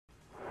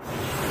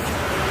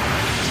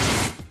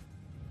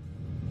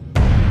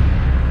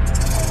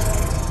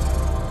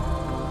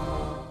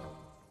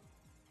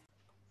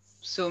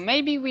So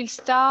maybe we'll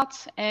start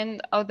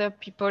and other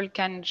people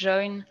can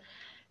join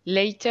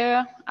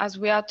later as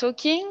we are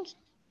talking.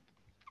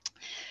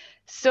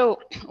 So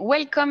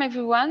welcome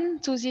everyone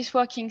to this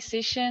working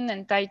session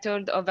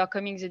entitled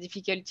Overcoming the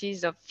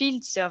Difficulties of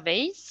Field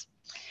Surveys.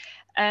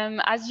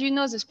 As you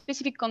know, the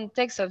specific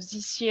context of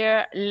this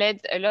year led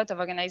a lot of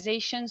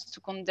organizations to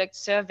conduct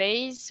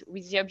surveys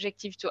with the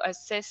objective to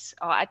assess,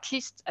 or at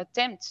least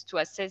attempt to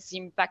assess, the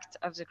impact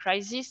of the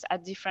crisis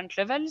at different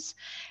levels,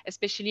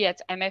 especially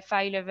at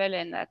MFI level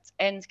and at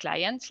end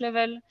client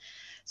level.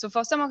 So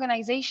for some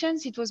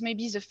organizations, it was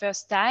maybe the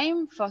first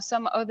time. For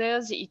some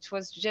others, it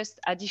was just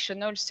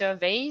additional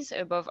surveys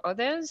above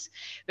others.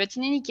 But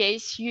in any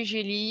case,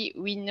 usually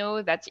we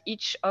know that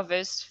each of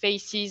us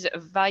faces a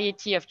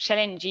variety of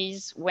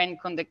challenges when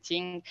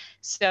conducting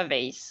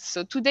surveys.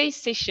 So today's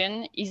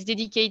session is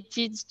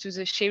dedicated to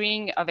the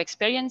sharing of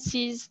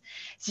experiences.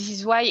 This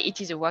is why it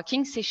is a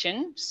working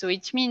session. So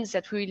it means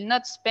that we will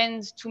not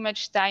spend too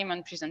much time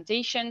on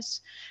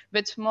presentations,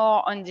 but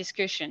more on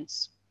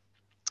discussions.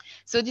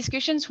 So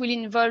discussions will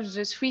involve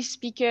the three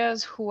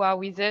speakers who are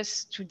with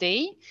us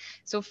today.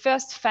 So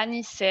first,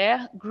 Fanny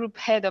Serre, Group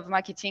Head of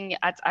Marketing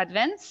at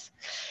Advance,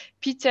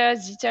 Peter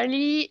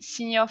Zitterli,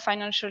 Senior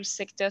Financial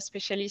Sector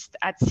Specialist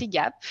at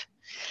CGAP,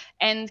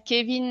 and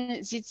Kevin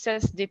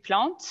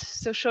Zitzes-Desplantes,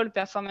 Social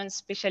Performance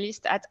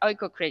Specialist at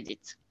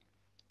Oikocredit.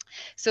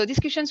 So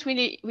discussions will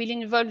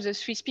involve the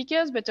three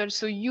speakers, but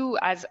also you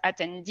as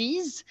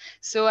attendees.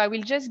 So I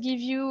will just give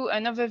you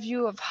an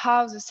overview of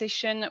how the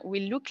session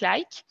will look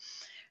like.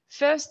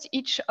 First,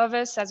 each of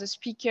us as a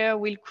speaker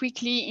will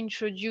quickly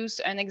introduce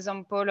an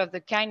example of the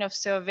kind of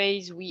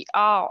surveys we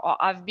are or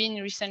have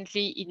been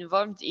recently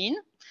involved in.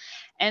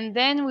 And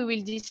then we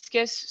will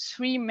discuss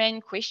three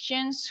main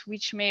questions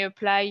which may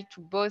apply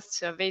to both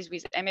surveys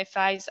with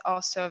MFIs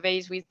or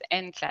surveys with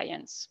end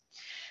clients.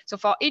 So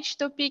for each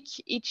topic,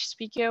 each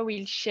speaker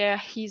will share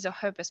his or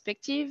her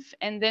perspective,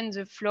 and then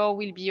the floor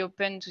will be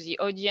open to the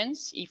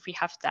audience if we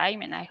have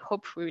time, and I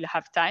hope we will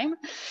have time.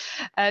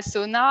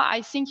 So now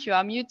I think you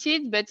are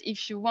muted, but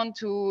if you want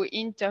to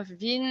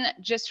intervene,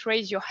 just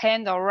raise your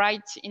hand or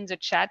write in the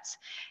chat,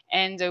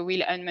 and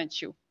we'll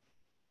unmute you.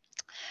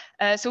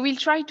 So we'll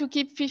try to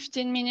keep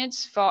 15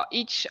 minutes for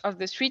each of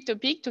the three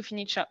topics to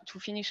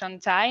finish on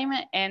time,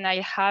 and I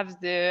have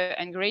the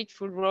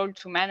ungrateful role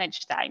to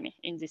manage time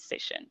in this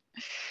session.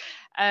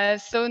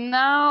 So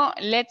now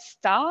let's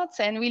start,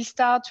 and we'll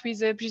start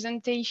with a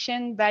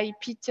presentation by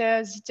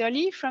Peter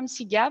Zitterli from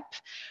CGAP,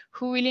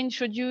 who will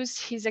introduce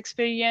his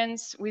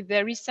experience with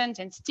the recent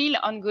and still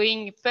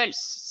ongoing Pulse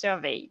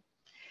survey.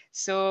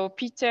 So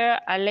Peter,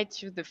 I'll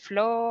let you the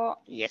floor.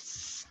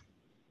 Yes.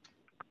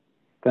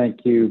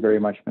 Thank you very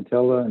much,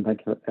 Matilda, and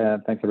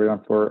thanks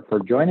everyone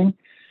for joining.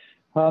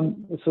 So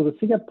the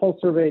CGAP Pulse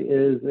survey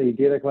is a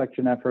data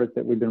collection effort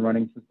that we've been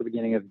running since the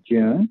beginning of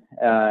June.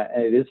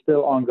 And it is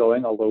still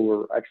ongoing, although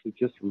we're actually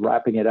just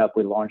wrapping it up.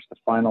 We launched the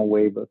final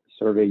wave of the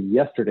survey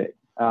yesterday.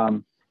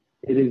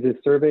 It is a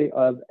survey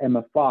of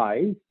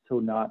MFIs, so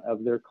not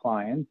of their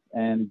clients.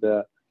 And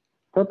the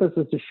purpose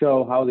is to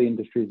show how the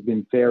industry has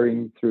been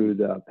faring through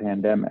the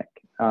pandemic.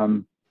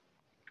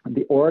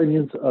 The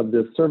origins of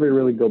this survey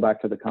really go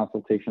back to the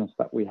consultations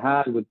that we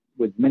had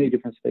with many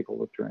different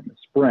stakeholders during the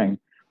spring.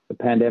 The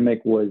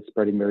pandemic was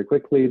spreading very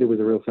quickly. There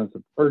was a real sense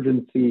of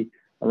urgency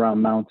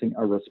around mounting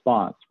a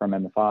response from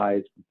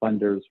MFIs, from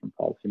funders, from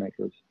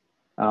policymakers.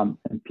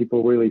 And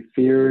people really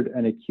feared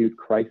an acute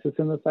crisis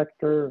in the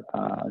sector,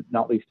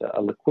 not least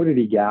a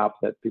liquidity gap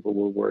that people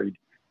were worried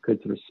could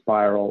sort of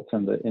spiral,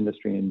 send the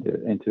industry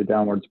into a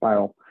downward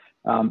spiral.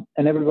 And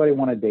everybody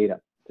wanted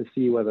data to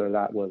see whether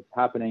that was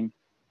happening.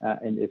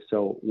 And if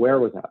so, where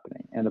was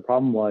happening? And the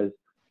problem was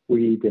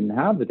we didn't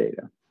have the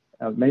data.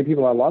 Many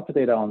people had lots of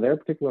data on their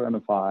particular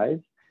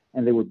MFIs,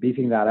 and they were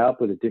beefing that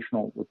up with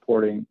additional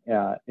reporting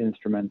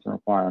instruments and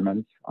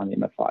requirements on the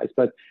MFIs,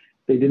 but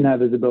they didn't have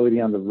visibility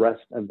on the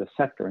rest of the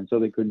sector, and so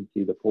they couldn't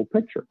see the full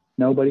picture.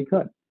 Nobody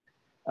could.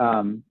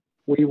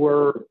 We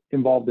were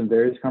involved in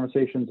various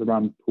conversations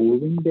around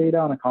pooling data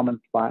on a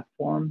common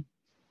platform,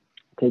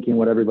 taking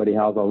what everybody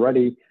has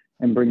already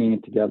and bringing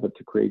it together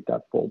to create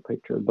that full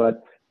picture.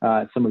 But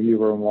some of you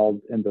were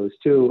involved in those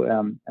too,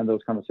 and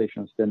those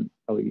conversations didn't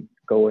really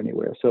go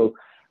anywhere. So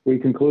we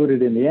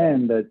concluded in the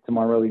end that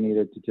someone really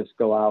needed to just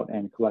go out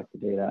and collect the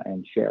data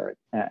and share it,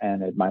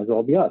 and it might as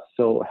well be us.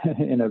 So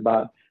in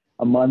about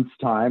a month's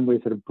time, we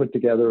sort of put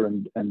together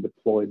and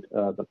deployed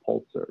the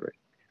Pulse survey.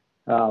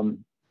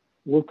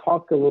 We'll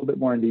talk a little bit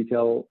more in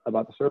detail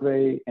about the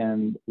survey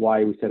and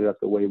why we set it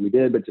up the way we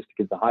did, but just to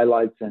give the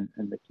highlights and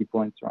the key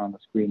points are on the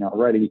screen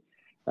already.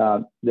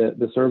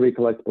 The survey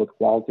collects both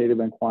qualitative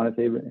and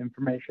quantitative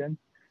information.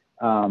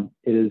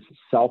 It is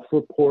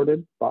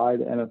self-reported by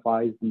the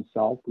MFIs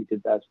themselves. We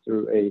did that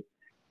through a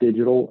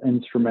digital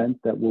instrument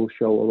that we'll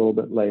show a little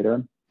bit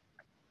later.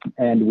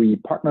 And we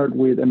partnered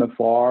with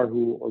MFR,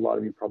 who a lot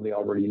of you probably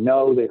already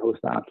know. They host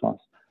the Atlas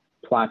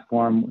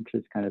platform, which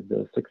is kind of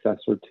the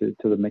successor to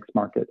the mixed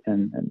market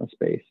in the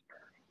space.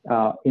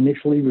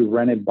 Initially, we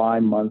ran it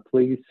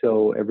bi-monthly,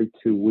 so every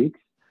 2 weeks.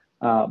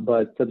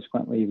 but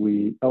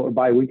subsequently or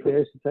bi-weekly,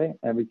 I should say,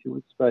 every 2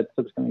 weeks, but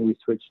subsequently we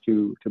switched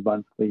to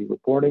monthly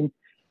reporting.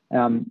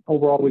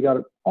 Overall, we got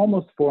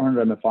almost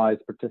 400 MFIs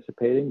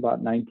participating,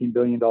 about $19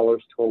 billion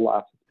total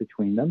assets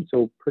between them.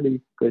 So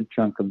pretty good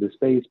chunk of the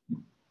space,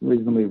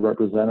 reasonably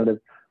representative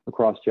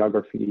across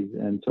geographies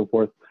and so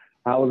forth.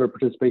 However,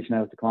 participation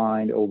has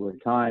declined over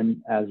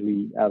time as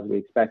we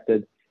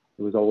expected.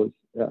 It was always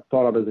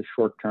thought of as a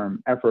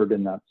short-term effort,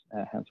 and that's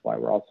hence why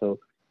we're also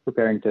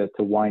preparing to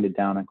wind it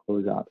down and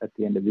close out at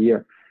the end of the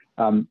year.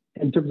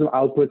 In terms of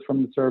outputs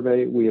from the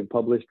survey, we have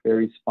published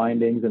various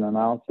findings and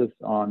analysis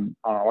on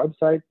our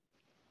website.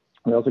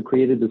 We also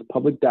created this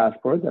public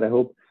dashboard that I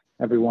hope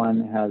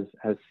everyone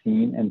has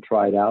seen and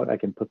tried out. I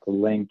can put the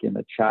link in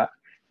the chat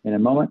in a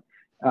moment.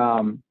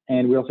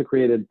 And we also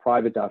created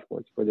private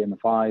dashboards for the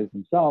MFIs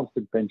themselves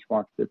to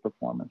benchmark their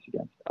performance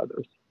against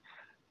others.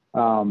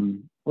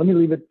 Let me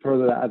leave it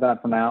at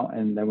that for now,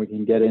 and then we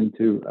can get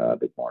into a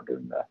bit more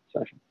during the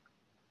session.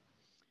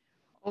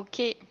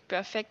 Okay,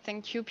 perfect.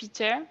 Thank you,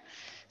 Peter.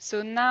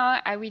 So now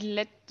I will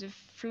let the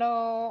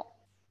floor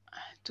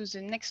to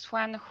the next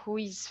one, who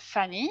is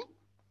Fanny.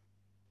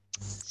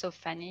 So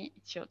Fanny,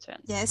 it's your turn.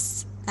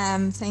 Yes,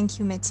 thank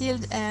you,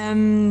 Mathilde.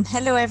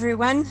 Hello,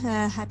 everyone.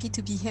 Happy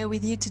to be here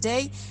with you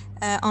today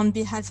on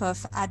behalf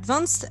of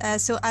Advance.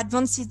 So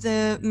Advance is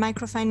the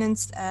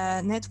microfinance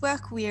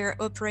network. We are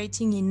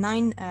operating in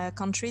 9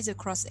 countries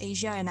across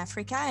Asia and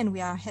Africa, and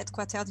we are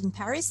headquartered in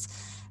Paris.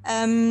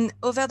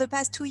 Over the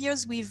past 2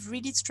 years, we've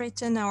really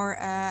strengthened our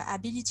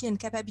ability and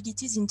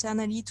capabilities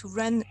internally to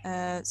run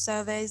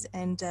surveys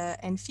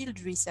and field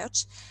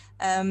research.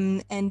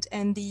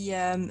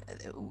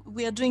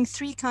 We are doing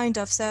 3 kinds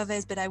of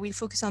surveys, but I will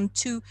focus on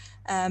 2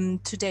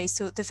 today.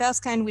 So the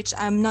first kind, which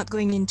I'm not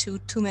going into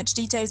too much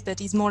details,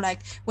 but is more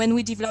like when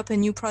we develop a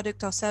new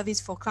product or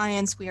service for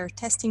clients, we are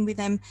testing with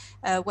them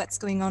what's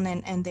going on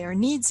and their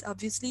needs,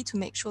 obviously, to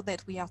make sure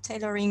that we are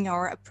tailoring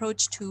our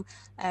approach to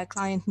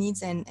client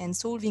needs and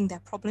solving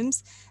their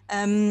problems.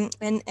 And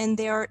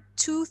there are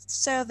 2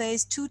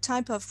 surveys, 2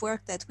 types of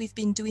work that we've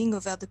been doing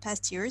over the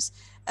past years.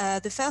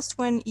 The first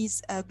one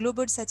is a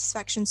global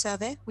satisfaction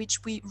survey,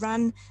 which we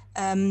ran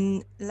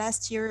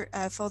last year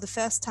for the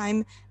first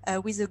time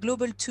with a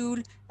global tool,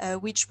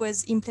 which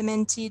was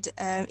implemented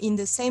in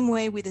the same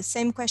way with the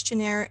same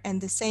questionnaire and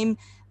the same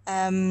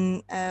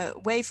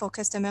way for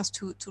customers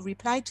to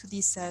reply to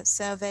this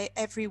survey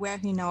everywhere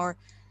in our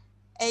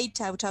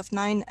 8 out of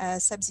 9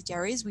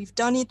 subsidiaries. We've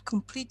done it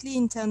completely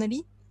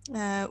internally.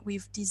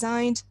 We've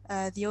designed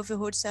the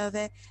overall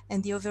survey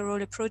and the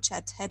overall approach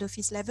at head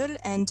office level,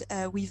 and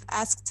we've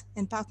asked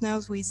and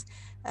partnered with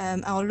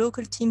our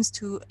local teams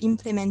to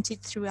implement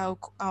it through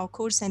our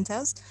call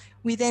centers.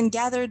 We then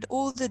gathered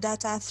all the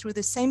data through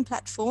the same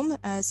platform,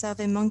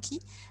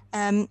 SurveyMonkey,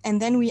 and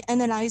then we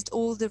analyzed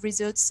all the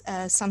results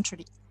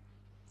centrally.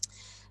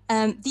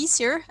 This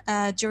year,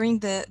 during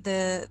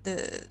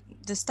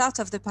the start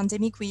of the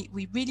pandemic, we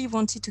really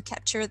wanted to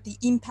capture the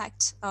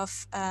impact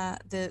of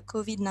the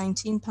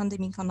COVID-19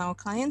 pandemic on our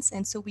clients,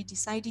 and so we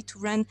decided to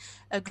run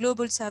a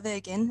global survey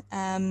again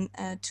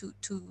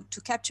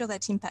to capture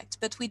that impact.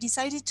 But we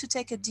decided to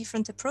take a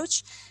different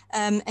approach,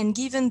 and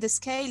given the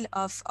scale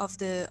of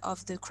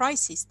the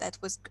crisis that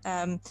was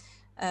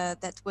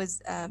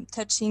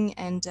touching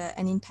and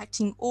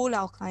impacting all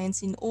our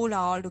clients in all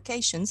our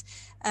locations,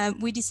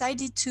 we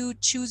decided to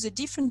choose a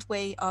different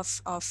way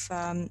of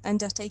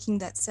undertaking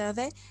that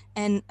survey,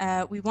 and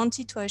we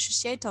wanted to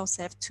associate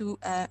ourselves to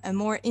a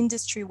more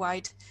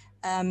industry-wide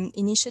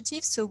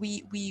initiative. So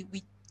we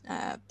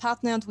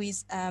partnered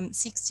with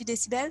 60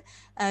 Decibel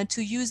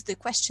to use the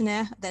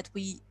questionnaire that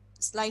we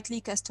slightly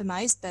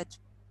customized, but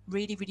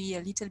really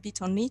a little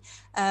bit only,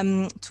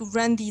 to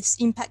run this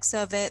impact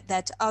survey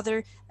that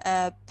other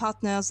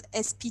partners,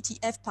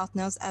 SPTF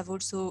partners, have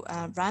also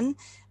run,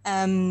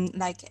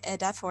 like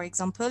EDA, for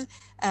example,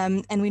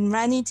 and we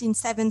ran it in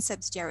 7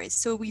 subsidiaries.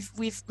 So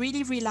we've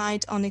really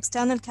relied on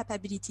external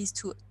capabilities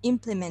to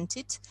implement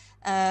it.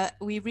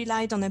 We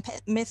relied on a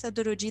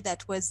methodology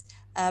that was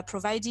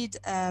provided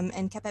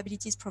and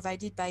capabilities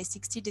provided by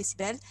 60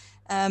 Decibel.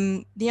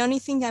 The only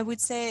thing I would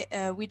say,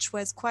 which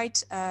was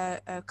quite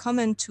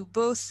common to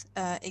both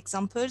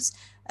examples,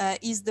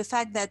 is the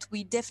fact that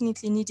we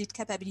definitely needed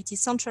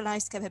capabilities,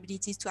 centralized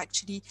capabilities, to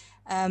actually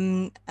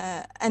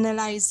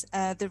analyze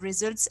the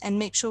results and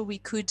make sure we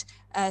could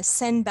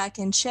send back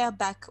and share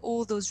back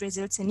all those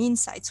results and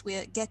insights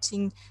we're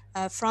getting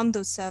from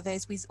those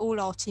surveys with all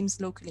our teams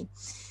locally.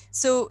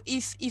 So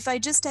if I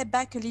just step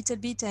back a little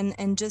bit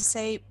and just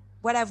say,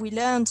 what have we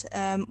learned?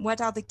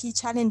 What are the key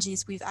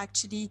challenges we've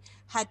actually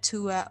had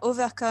to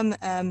overcome,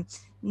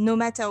 no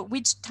matter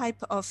which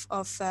type of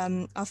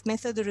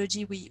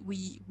methodology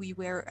we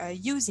were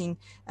using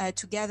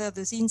to gather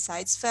those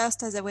insights?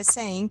 First, as I was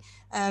saying,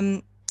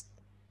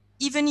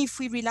 even if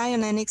we rely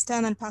on an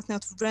external partner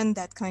to run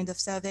that kind of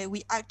survey,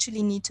 we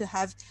actually need to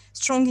have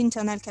strong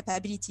internal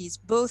capabilities,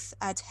 both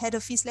at head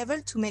office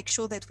level to make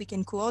sure that we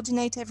can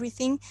coordinate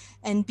everything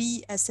and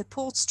be a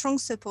strong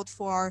support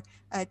for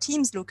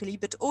teams locally,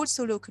 but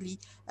also locally,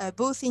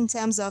 both in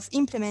terms of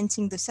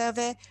implementing the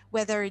survey,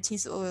 whether it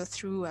is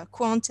through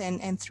quant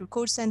and through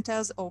call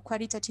centers, or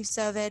qualitative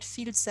survey,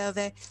 field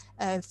survey,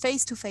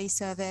 face-to-face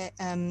survey,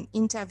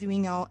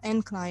 interviewing our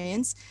end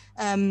clients,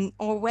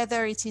 or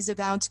whether it is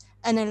about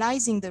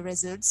analyzing the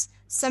results,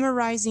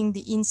 summarizing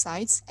the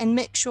insights, and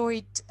make sure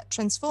it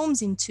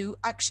transforms into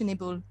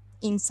actionable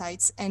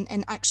insights and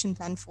action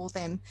plan for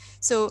them.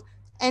 So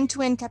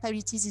end-to-end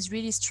capabilities is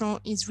really strong,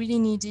 is really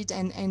needed,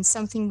 and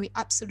something we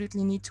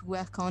absolutely need to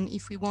work on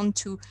if we want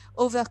to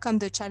overcome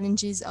the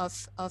challenges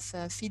of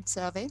field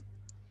survey.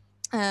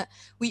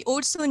 We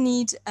also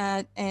need,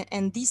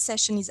 and this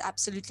session is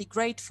absolutely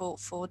great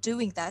for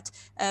doing that,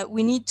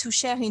 we need to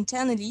share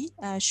internally,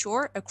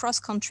 sure, across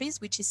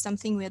countries, which is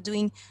something we are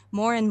doing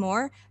more and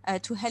more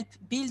to help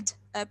build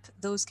up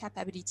those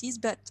capabilities,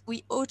 but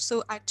we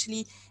also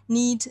actually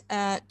need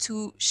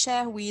to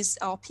share with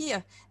our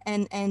peer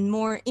and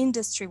more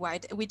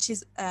industry-wide, which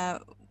is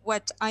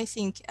what I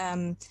think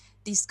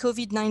this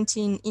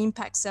COVID-19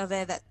 impact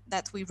survey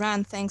that we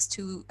ran thanks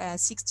to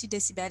 60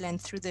 Decibel and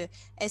through the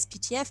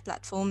SPTF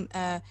platform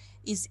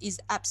is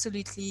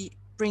absolutely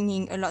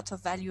bringing a lot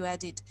of value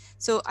added.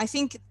 So I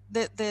think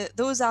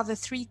those are the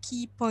three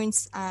key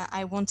points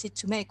I wanted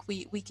to make.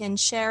 We can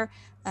share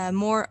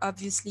more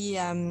obviously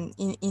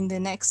in the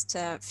next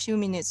few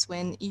minutes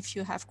if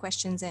you have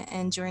questions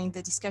and during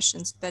the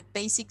discussions, but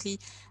basically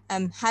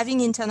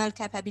having internal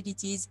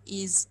capabilities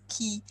is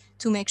key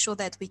to make sure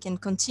that we can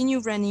continue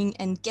running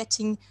and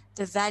getting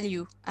the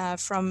value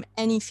from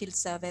any field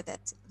survey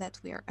that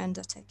we are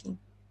undertaking.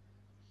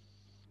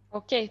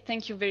 Okay,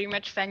 thank you very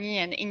much, Fanny.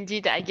 And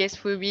indeed, I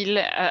guess we will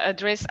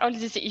address all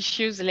these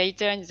issues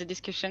later in the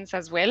discussions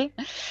as well.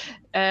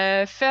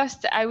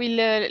 First, I will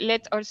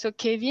let also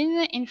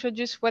Kevin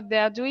introduce what they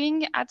are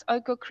doing at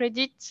Oiko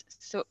Credit.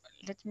 So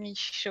let me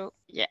show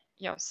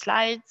your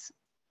slides,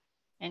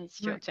 and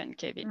it's your turn,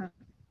 Kevin.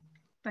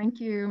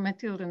 Thank you,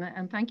 Mathilde,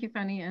 and thank you,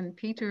 Fanny and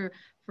Peter,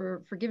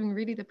 for giving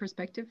really the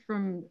perspective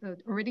from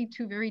already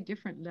two very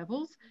different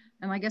levels.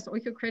 And I guess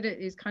Oiko Credit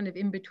is kind of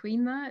in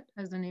between that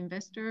as an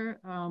investor,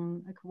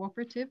 a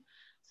cooperative.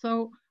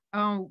 So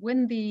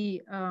when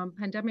the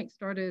pandemic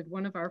started,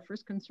 one of our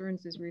first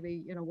concerns is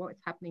really,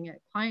 what's happening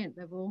at client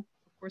level,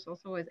 of course,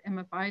 also at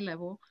MFI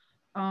level.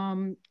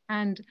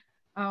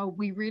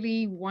 We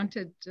really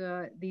wanted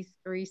these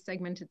very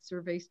segmented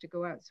surveys to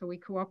go out. So we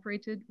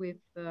cooperated with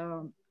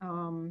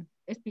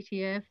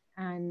SPTF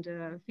and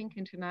Think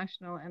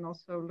International, and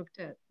also looked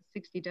at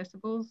 60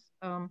 decibels.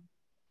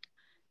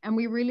 And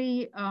we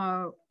really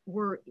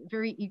were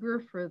very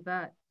eager for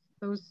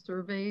those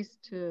surveys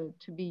to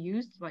be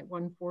used, like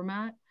one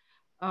format.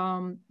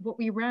 What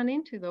we ran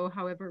into, though,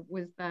 however,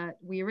 was that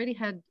we already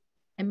had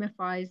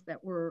MFIs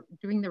that were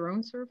doing their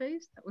own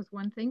surveys. That was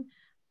one thing.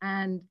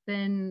 And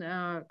then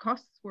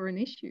costs were an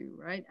issue,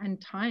 right?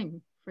 And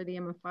time for the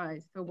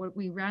MFIs. So what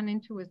we ran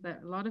into was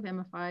that a lot of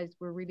MFIs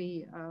were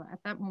really, at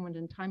that moment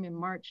in time in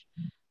March,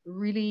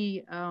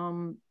 really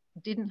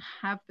didn't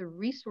have the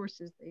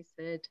resources, they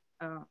said,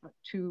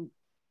 to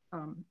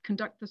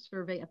conduct the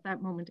survey at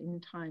that moment in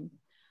time.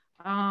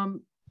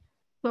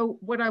 So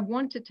what I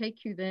want to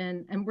take you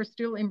then, and we're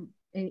still in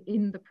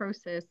the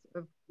process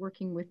of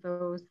working with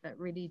those that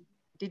really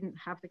didn't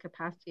have the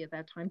capacity at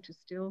that time to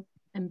still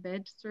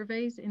embed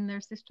surveys in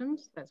their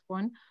systems. That's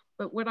one.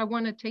 But what I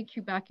want to take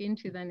you back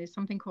into then is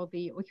something called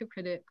the Oiko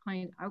Credit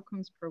Client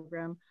Outcomes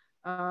Program,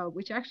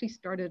 which actually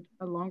started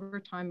a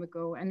longer time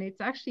ago. And it's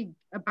actually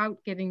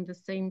about getting the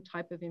same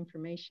type of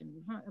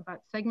information, about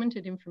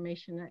segmented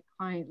information at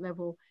client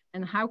level,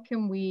 and how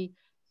can we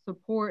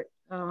support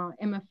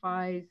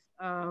MFIs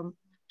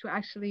to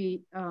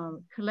actually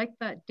collect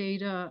that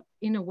data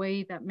in a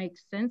way that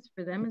makes sense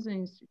for them as an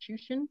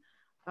institution,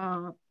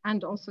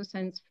 and also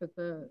sense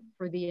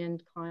for the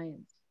end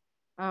clients.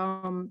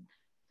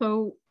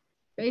 So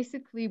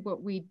basically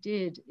what we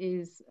did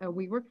is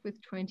we worked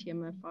with 20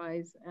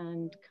 MFIs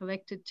and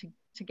collected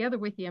together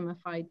with the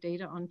MFI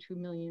data on 2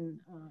 million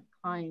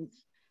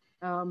clients.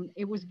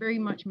 It was very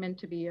much meant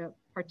to be a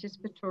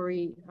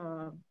participatory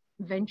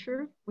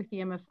venture with the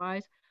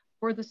MFIs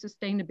for the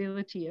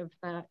sustainability of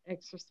that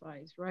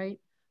exercise, right?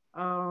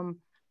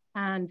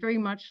 And very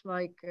much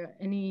like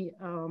any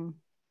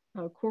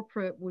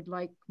corporate would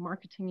like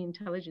marketing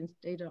intelligence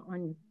data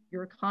on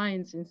your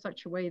clients in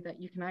such a way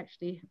that you can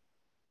actually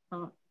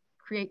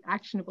create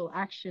actionable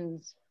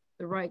actions,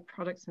 the right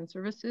products and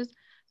services.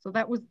 So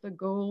that was the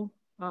goal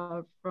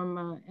from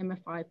an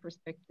MFI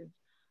perspective.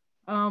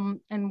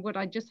 And what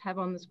I just have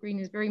on the screen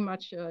is very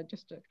much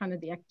just kind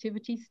of the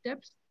activity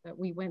steps that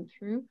we went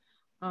through.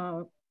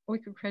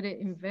 Oiko Credit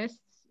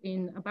invests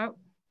in about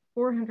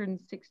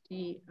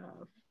 460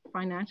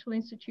 financial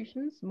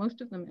institutions, most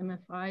of them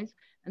MFIs,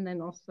 and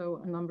then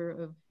also a number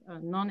of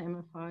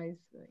non-MFIs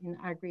in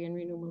agri and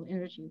renewable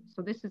energy.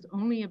 So this is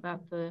only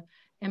about the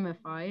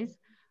MFIs.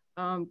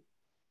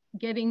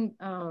 Getting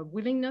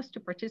willingness to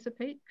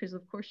participate, because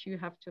of course you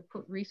have to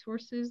put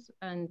resources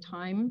and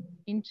time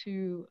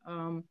into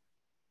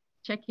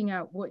checking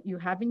out what you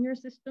have in your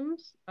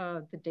systems,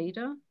 the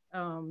data,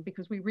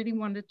 because we really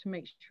wanted to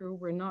make sure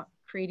we're not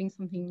creating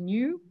something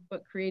new,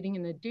 but creating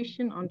an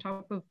addition on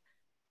top of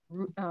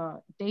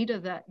data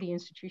that the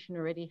institution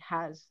already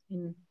has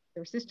in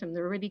their system.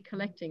 They're already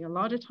collecting. A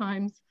lot of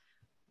times,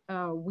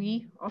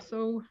 we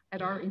also,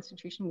 at our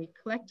institution, we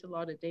collect a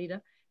lot of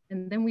data,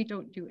 and then we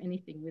don't do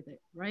anything with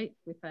it, right,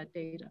 with that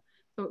data.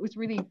 So it was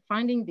really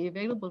finding the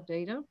available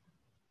data.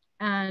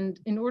 And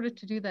in order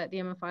to do that, the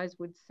MFIs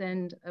would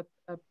send a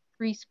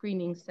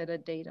pre-screening set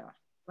of data,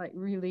 like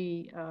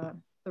really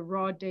the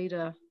raw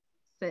data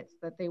sets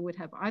that they would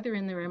have either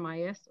in their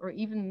MIS or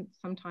even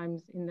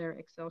sometimes in their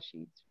Excel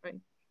sheets, right?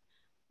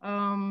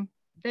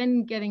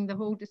 Then getting the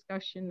whole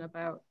discussion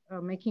about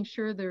making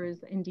sure there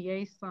is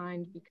NDA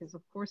signed, because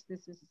of course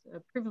this is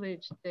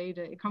privileged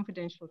data,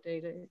 confidential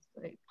data, it's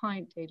like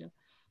client data,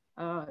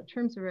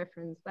 terms of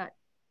reference. That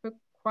took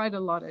quite a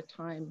lot of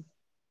time,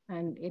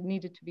 and it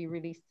needed to be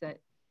really set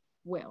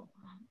well.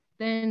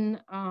 Then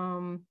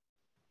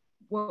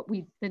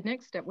the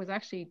next step was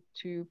actually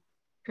to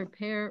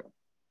prepare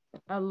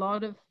a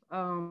lot of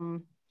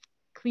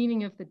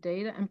cleaning of the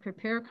data and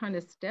prepare kind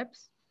of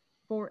steps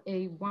for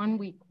a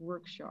 1-week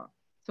workshop.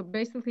 So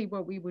basically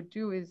what we would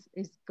do is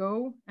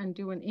go and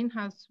do an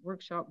in-house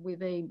workshop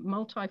with a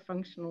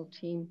multifunctional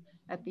team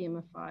at the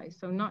MFI.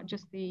 So not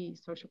just the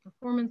social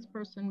performance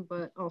person,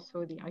 but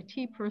also the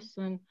IT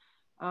person,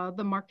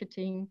 the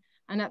marketing,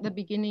 and at the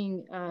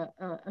beginning,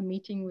 a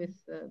meeting with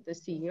the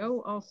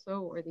CEO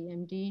also, or the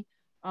MD,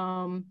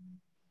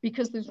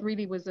 because this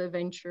really was a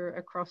venture,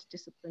 a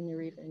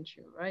cross-disciplinary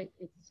venture, right?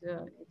 It's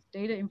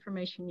data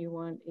information you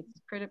want, it's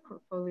credit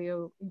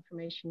portfolio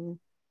information,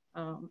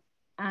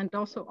 and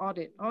also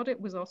audit. Audit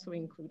was also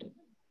included.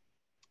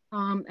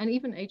 And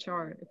even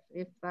HR,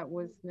 if that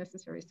was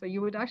necessary. So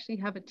you would actually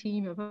have a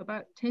team of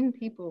about 10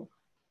 people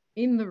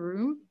in the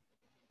room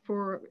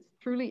for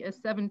truly a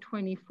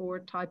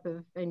 7/24 type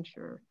of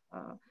venture.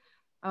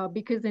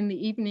 Because in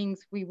the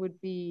evenings, we would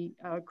be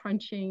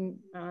crunching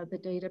the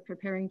data,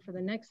 preparing for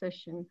the next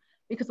session,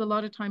 because a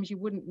lot of times you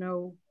wouldn't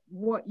know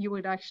what you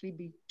would actually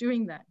be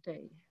doing that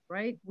day,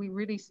 right? We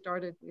really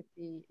started with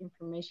the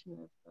information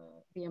of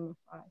the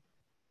MFI.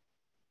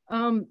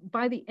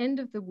 By the end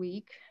of the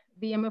week,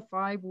 the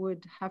MFI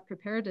would have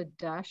prepared a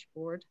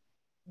dashboard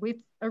with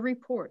a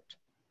report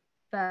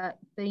that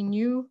they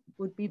knew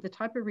would be the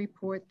type of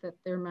report that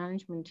their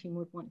management team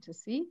would want to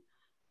see,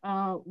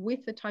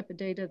 with the type of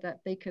data that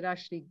they could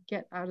actually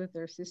get out of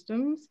their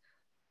systems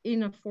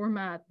in a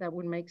format that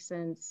would make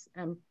sense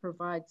and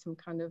provide some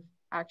kind of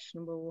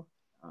actionable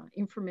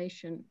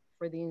information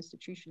for the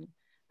institution.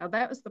 Now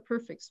that was the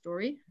perfect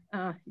story.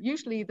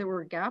 Usually there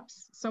were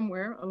gaps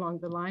somewhere along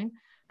the line,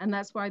 and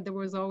that's why there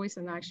was always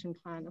an action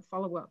plan, a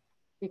follow-up,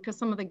 because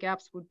some of the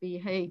gaps would be,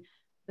 hey,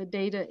 the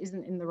data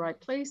isn't in the right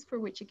place for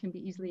which it can be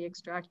easily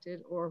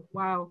extracted, or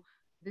wow,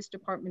 this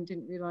department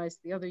didn't realize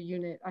the other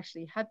unit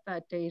actually had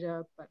that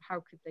data, but how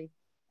could they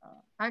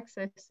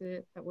access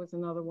it? That was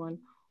another one.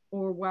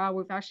 Or wow,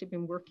 we've actually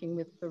been working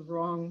with the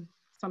wrong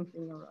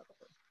something or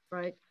other,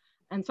 right?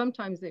 And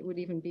sometimes it would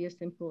even be as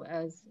simple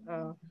as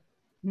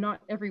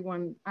not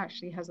everyone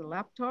actually has a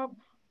laptop,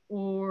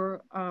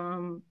 or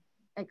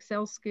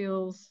Excel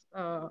skills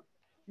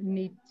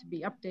need to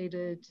be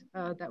updated.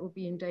 That would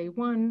be in day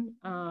one.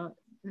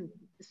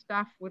 The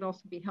staff would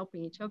also be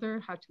helping each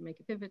other, how to make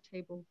a pivot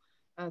table,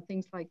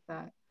 things like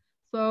that.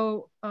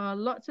 So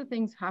lots of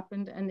things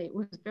happened, and it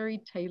was very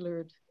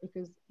tailored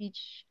because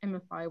each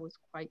MFI was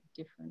quite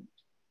different.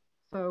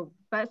 So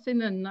that's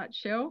in a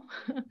nutshell.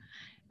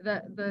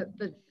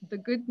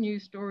 The good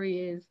news story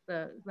is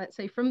that, let's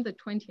say from the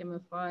 20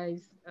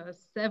 MFIs,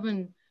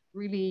 7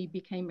 really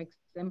became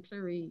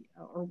exemplary,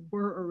 or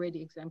were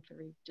already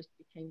exemplary, just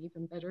became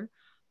even better.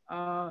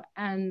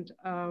 And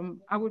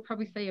I would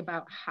probably say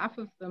about half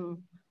of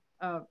them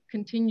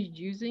continued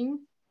using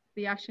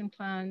the action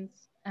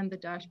plans and the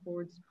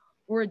dashboards,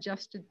 or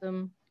adjusted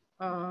them,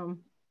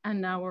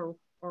 and now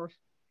are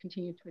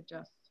continue to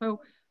adjust.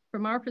 So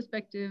from our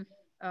perspective,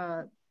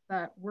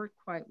 that worked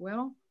quite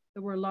well.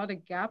 There were a lot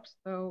of gaps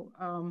though,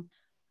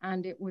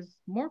 and it was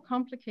more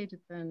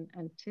complicated than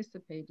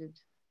anticipated.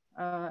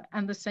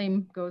 And the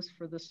same goes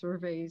for the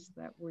surveys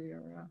that we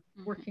are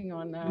working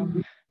on now.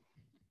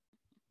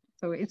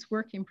 So it's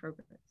work in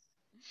progress.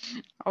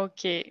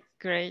 Okay,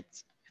 great.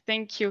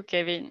 Thank you,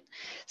 Kevin.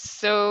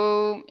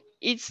 So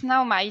it's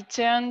now my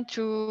turn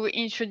to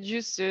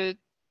introduce the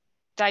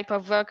type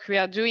of work we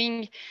are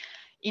doing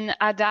in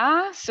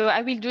ADA. So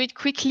I will do it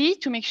quickly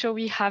to make sure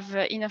we have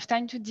enough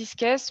time to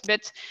discuss,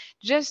 but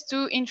just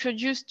to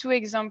introduce 2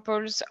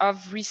 examples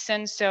of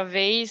recent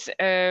surveys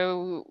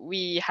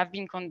we have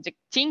been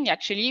conducting.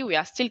 Actually, we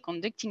are still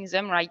conducting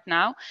them right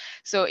now.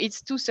 So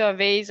it's 2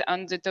 surveys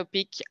on the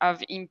topic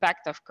of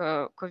impact of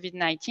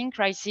COVID-19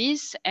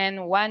 crisis,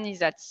 and one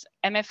is at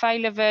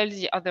MFI level,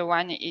 the other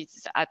one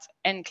is at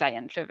end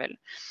client level.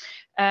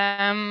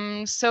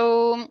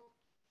 So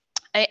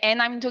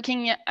And I'm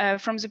talking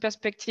from the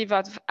perspective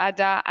of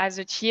ADA as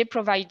a TA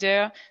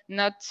provider,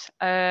 not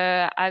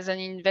as an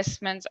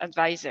investment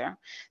advisor.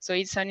 So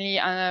it's only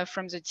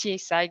from the TA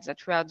side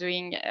that we are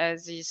doing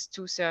these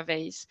two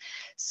surveys.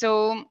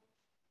 So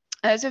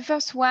the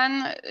first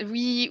one,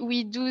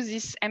 we do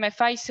this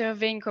MFI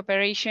survey in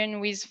cooperation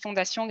with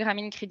Fondation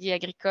Grameen Crédit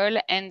Agricole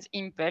and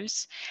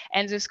Inpulse.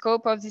 And the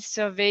scope of this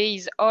survey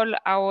is all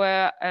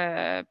our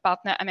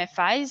partner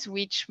MFIs,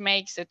 which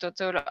makes a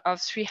total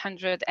of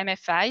 300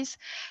 MFIs.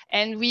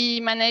 And we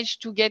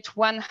managed to get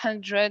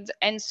 100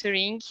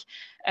 answering,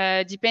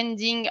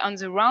 depending on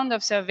the round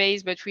of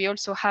surveys, but we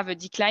also have a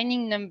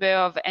declining number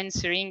of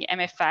answering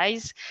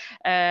MFIs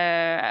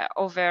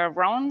over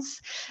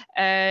rounds.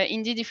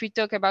 Indeed, if we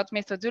talk about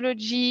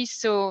methodology,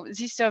 so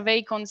this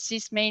survey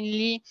consists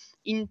mainly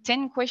in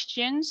 10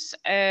 questions,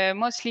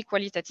 mostly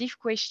qualitative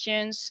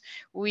questions,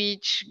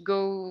 which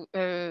go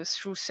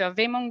through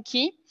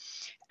SurveyMonkey.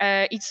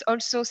 It's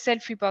also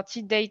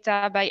self-reported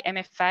data by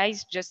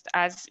MFIs, just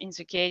as in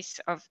the case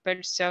of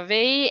Pulse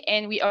survey.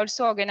 And we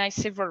also organize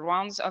several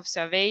rounds of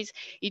surveys.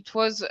 It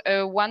was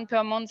one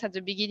per month at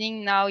the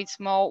beginning. Now it's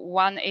more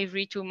one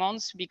every 2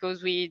 months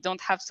because we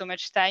don't have so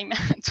much time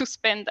to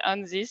spend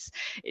on this.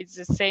 It's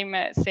the same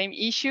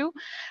issue.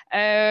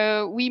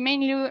 We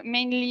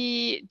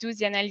mainly do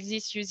the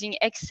analysis using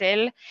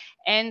Excel,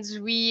 and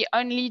we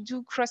only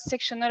do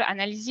cross-sectional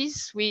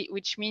analysis,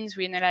 which means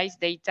we analyze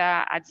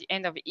data at the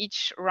end of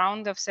each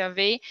round of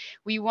survey.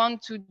 We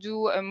want to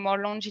do a more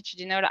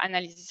longitudinal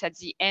analysis at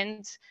the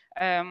end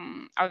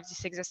of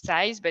this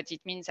exercise, but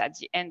it means at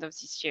the end of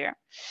this year.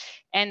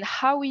 And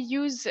how we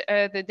use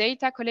the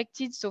data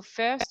collected. So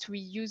first, we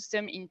use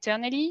them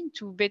internally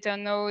to better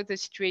know the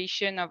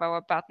situation of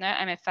our partner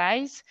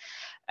MFIs.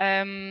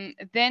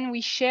 Then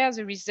we share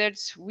the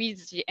results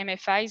with the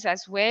MFIs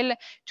as well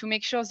to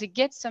make sure they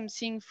get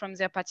something from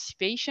their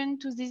participation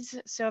to this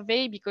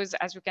survey, because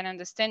as you can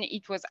understand,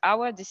 it was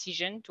our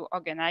decision to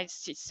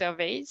organize these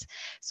surveys.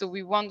 So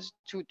we want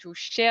to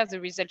share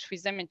the results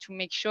with them and to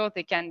make sure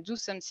they can do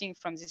something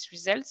from these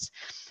results.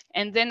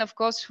 And then, of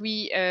course,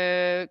 we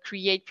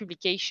create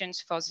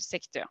publications for the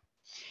sector.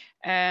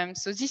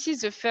 So this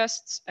is the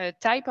first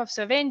type of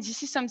survey, and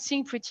this is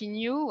something pretty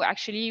new.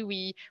 Actually,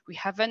 we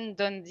haven't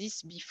done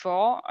this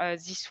before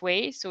this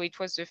way, so it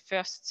was the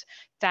first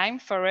time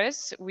for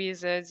us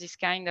with this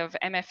kind of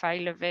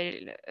MFI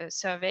level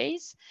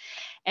surveys.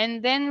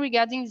 And then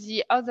regarding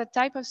the other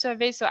type of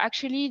survey, so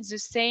actually it's the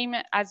same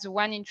as the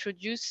one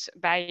introduced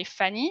by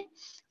Fanny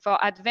for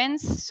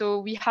advanced. So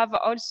we have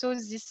also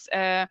this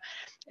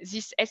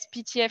this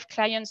SPTF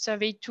client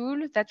survey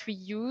tool that we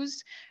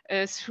use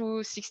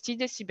through 60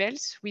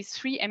 decibels with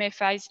 3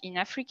 MFIs in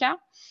Africa.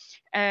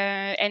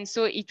 And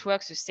so it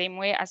works the same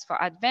way as for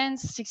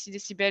advanced. 60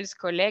 decibels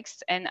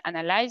collects and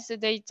analyze the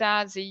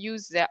data. They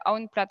use their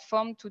own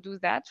platform to do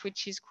that,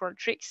 which is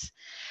Qualtrics.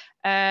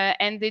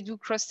 And they do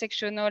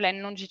cross-sectional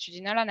and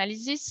longitudinal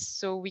analysis.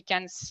 So we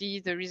can see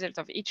the result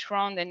of each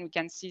round and we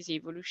can see the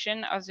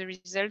evolution of the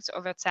results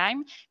over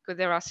time, because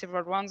there are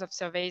several rounds of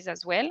surveys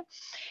as well.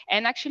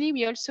 And actually,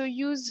 we also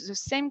use the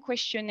same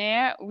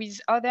questionnaire with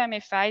other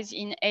MFIs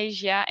in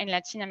Asia and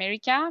Latin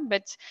America,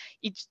 but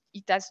it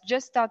has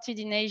just started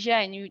in Asia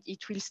and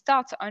it will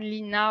start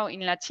only now in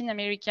Latin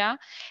America.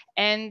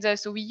 And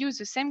so we use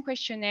the same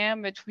questionnaire,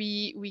 but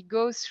we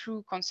go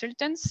through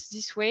consultants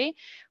this way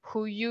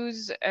who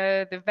use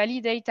the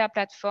Validata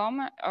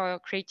platform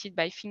created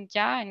by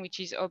Finca, and which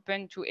is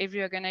open to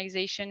every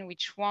organization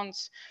which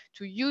wants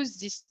to use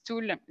this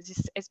tool,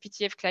 this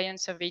SPTF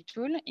client survey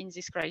tool in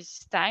this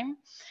crisis time.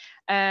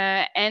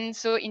 And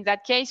so in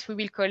that case, we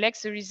will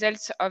collect the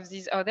results of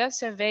these other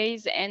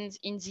surveys. And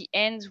in the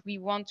end, we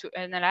want to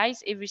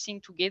analyze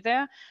everything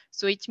together.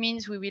 So it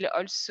means we will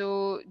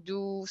also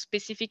do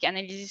specific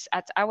analysis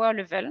at our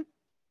level.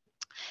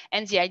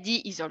 And the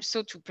idea is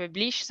also to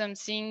publish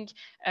something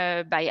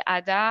by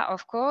ADA,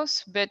 of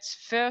course, but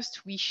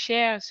first we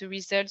share the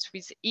results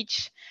with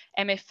each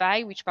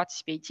MFI which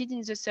participated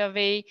in the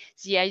survey.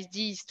 The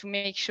idea is to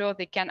make sure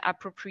they can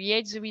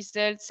appropriate the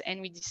results,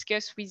 and we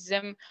discuss with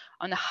them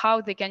on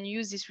how they can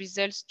use these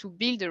results to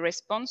build a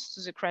response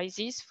to the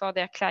crisis for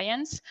their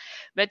clients.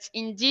 But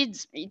indeed,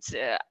 it's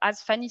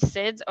as Fanny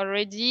said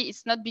already,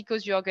 it's not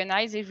because you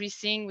organize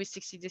everything with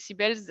 60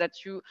 decibels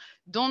that you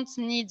don't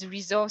need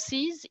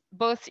resources,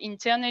 both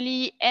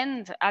internally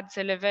and at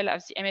the level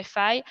of the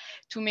MFI,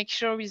 to make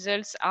sure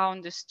results are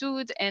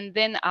understood and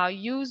then are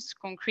used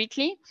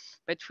concretely.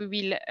 But we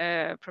will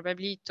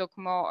probably talk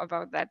more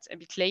about that a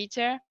bit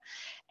later.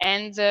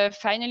 And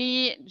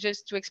finally,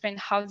 just to explain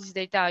how these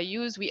data are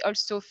used, we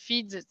also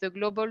feed the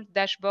global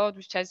dashboard,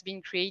 which has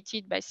been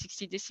created by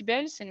 60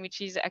 decibels and which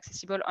is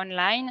accessible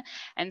online.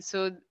 And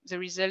so the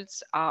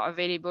results are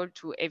available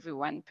to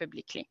everyone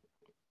publicly.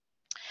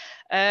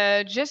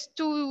 Just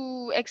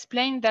to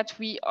explain that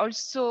we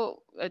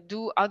also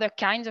do other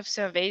kinds of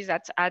surveys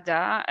at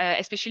ADA,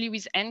 especially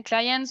with end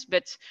clients,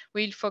 but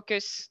we'll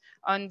focus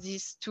on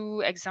these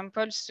two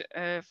examples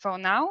for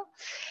now.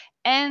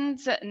 And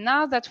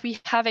now that we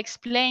have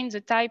explained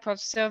the type of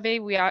survey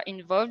we are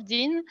involved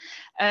in,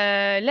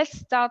 let's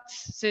start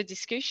the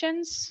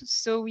discussions.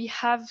 So we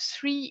have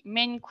 3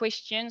 main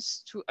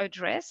questions to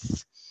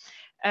address.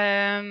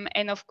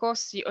 And of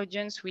course, the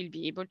audience will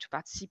be able to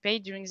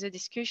participate during the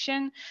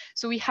discussion.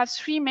 So we have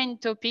 3 main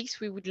topics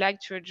we would like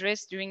to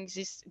address during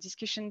this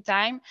discussion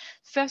time.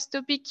 First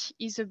topic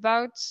is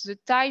about the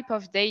type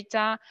of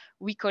data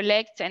we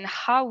collect and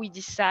how we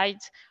decide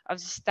of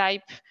this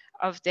type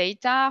of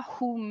data,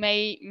 who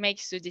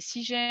makes the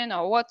decision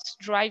or what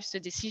drives the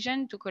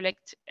decision to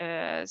collect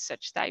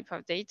such type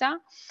of data.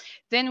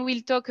 Then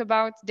we'll talk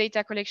about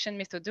data collection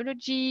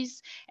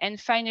methodologies. And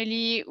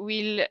finally,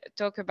 we'll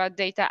talk about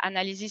data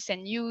analysis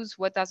and use.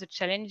 What are the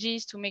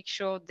challenges to make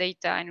sure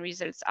data and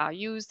results are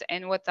used,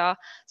 and what are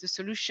the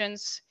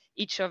solutions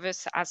each of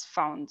us has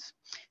found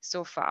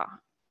so far.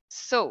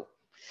 So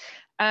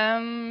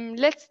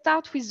let's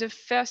start with the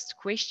first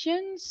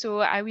question. So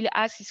I will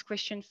ask this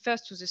question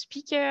first to the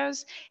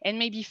speakers, and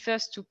maybe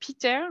first to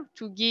Peter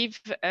to give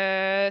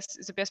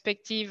the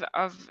perspective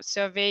of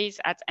surveys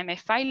at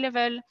MFI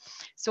level.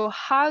 So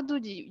how do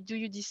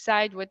you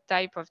decide what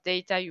type of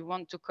data you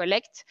want to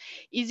collect?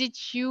 Is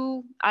it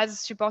you as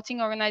supporting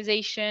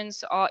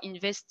organizations or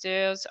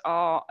investors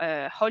or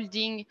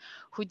holding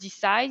who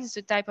decides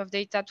the type of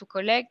data to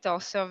collect or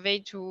survey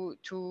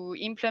to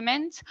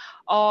implement?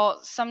 Or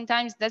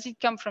sometimes does it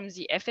come from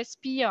the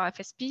FSP or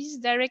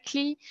FSPs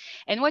directly?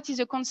 And what is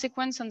the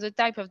consequence on the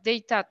type of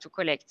data to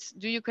collect?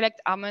 Do you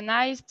collect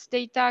harmonized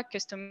data,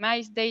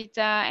 customized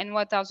data? And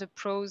what are the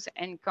pros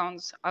and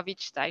cons of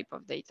each type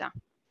of data?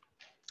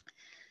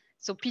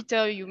 So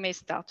Peter, you may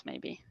start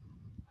maybe.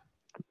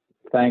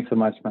 Thanks so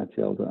much,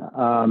 Mathilde.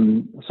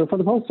 So for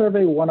the Pulse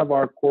survey, one of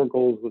our core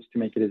goals was to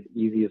make it as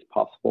easy as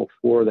possible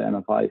for the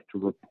MFIs to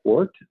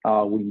report.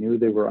 We knew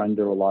they were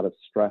under a lot of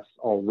stress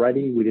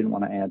already. We didn't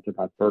want to add to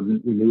that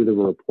burden. We knew they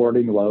were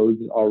reporting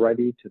loads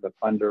already to the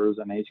funders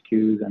and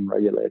HQs and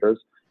regulators.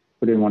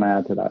 We didn't want to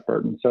add to that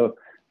burden. So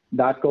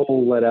that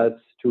goal led us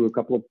to a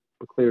couple of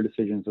clear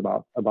decisions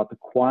about the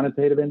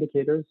quantitative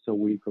indicators. So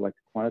we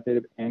collected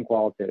quantitative and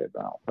qualitative,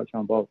 and I'll touch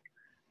on both.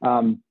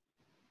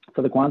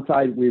 For the quant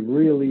side, we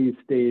really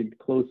stayed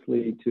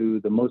closely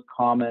to the most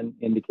common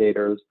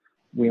indicators.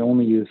 We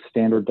only use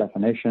standard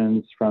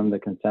definitions from the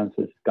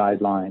consensus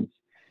guidelines.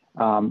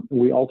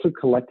 We also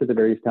collected the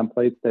various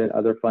templates that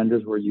other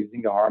funders were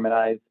using to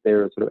harmonize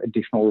their sort of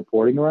additional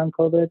reporting around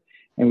COVID.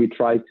 And we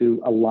tried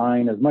to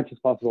align as much as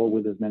possible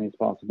with as many as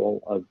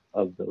possible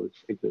of those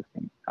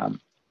existing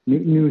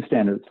new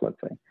standards,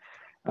 let's say.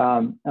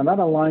 And that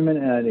alignment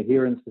and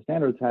adherence to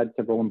standards had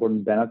several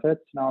important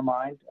benefits in our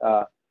mind.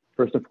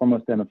 First and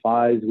foremost,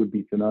 MFIs would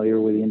be familiar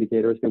with the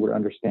indicators. They would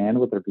understand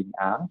what they're being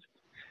asked.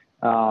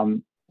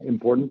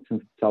 Important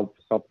since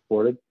it's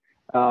self-reported.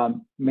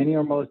 Many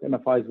or most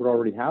MFIs would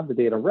already have the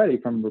data ready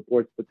from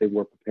reports that they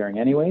were preparing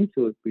anyway,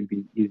 so it would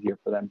be easier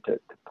for them to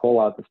pull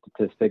out the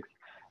statistics.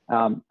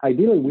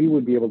 Ideally, we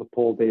would be able to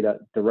pull data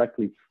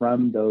directly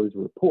from those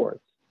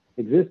reports,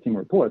 existing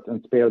reports,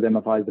 and spare the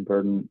MFIs the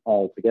burden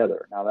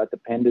altogether. Now, that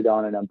depended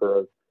on a number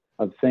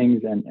of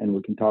things, and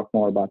we can talk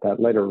more about that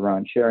later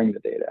around sharing the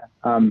data.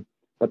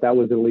 But that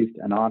was at least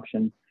an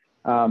option.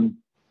 And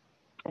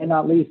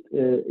not least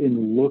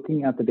in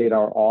looking at the data,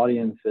 our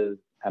audiences,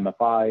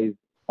 MFIs,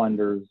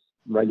 funders,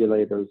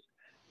 regulators,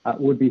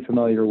 would be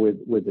familiar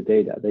with the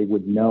data. They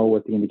would know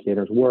what the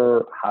indicators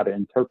were, how to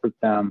interpret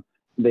them.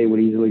 They would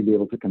easily be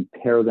able to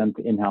compare them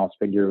to in-house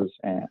figures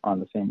on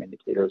the same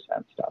indicators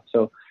and stuff.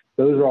 So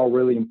those are all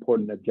really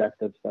important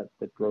objectives that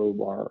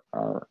drove our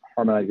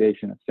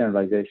harmonization and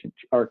standardization,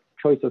 our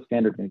choice of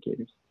standard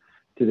indicators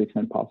to the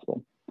extent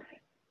possible.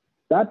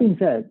 That being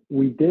said,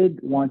 we did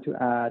want to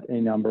add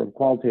a number of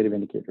qualitative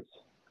indicators,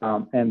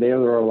 and there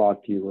are a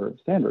lot fewer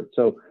standards.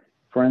 So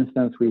for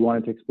instance, we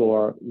wanted to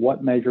explore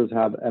what measures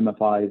have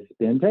MFIs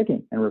been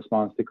taking in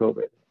response to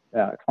COVID.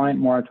 Client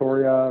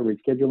moratoria,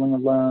 rescheduling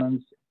of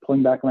loans,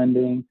 pulling back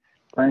lending,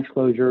 branch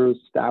closures,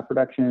 staff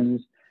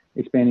reductions,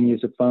 expanding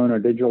use of phone or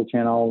digital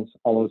channels,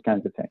 all those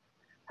kinds of things.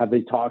 Have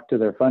they talked to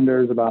their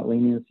funders about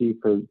leniency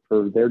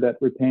for their debt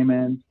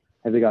repayments?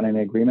 Have they got any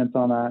agreements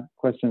on that?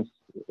 Questions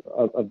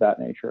of that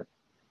nature.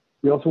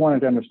 We also wanted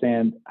to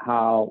understand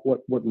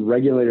what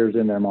regulators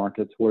in their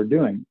markets were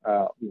doing.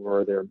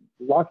 Were there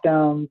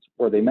lockdowns?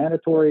 Were they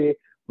mandatory?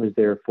 Was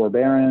there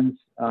forbearance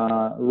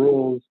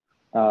rules?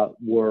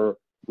 Were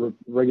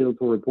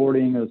regulatory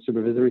reporting or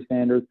supervisory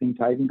standards being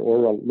tightened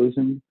or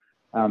loosened,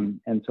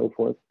 and so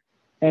forth.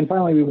 And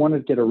finally, we wanted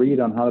to get a read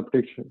on how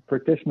the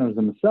practitioners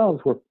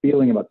themselves were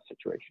feeling about the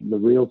situation, the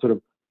real sort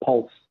of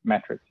pulse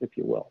metrics, if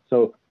you will.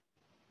 So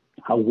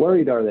how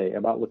worried are they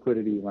about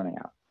liquidity running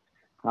out?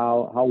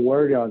 How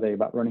worried are they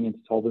about running into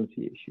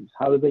solvency issues?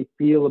 How do they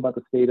feel about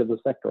the state of the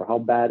sector? How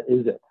bad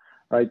is it?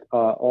 Right?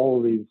 All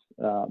of these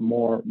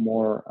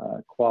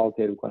more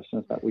qualitative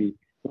questions that we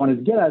wanted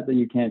to get at that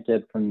you can't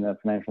get from the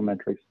financial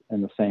metrics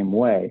in the same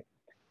way.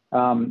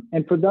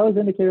 And for those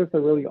indicators,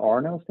 there really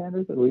are no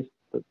standards, at least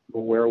that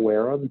we're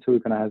aware of, and so we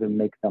kind of have to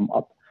make them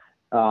up.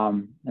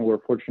 And we're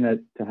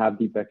fortunate to have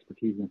deep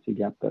expertise in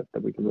CGAP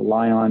that we can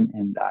rely on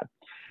in that.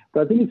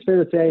 But I think it's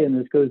fair to say, and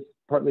this goes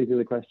partly to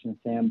the question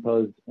Sam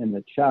posed in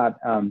the chat,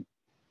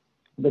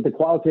 that the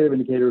qualitative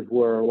indicators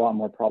were a lot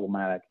more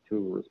problematic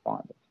to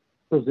respondents,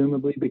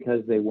 presumably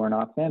because they were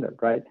not standard,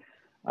 right?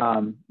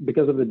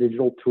 Because of the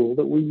digital tool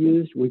that we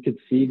used, we could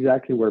see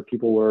exactly where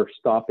people were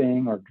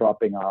stopping or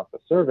dropping off a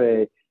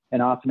survey,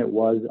 and often it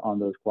was on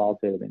those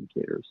qualitative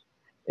indicators.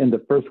 In the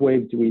first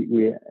waves,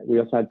 we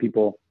also had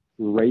people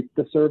rate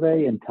the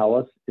survey and tell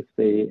us if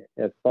they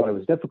thought it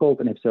was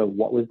difficult, and if so,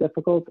 what was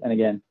difficult, and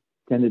again,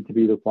 tended to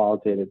be the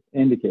qualitative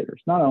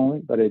indicators. Not only,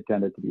 but it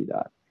tended to be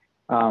that.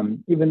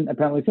 Even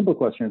apparently simple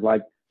questions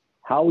like,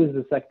 how is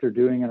the sector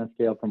doing on a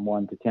scale from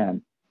 1 to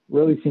 10?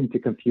 Really seemed to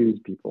confuse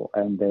people,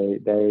 and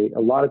a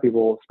lot of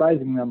people,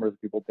 surprising numbers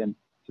of people, didn't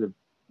sort of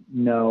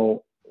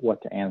know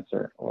what to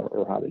answer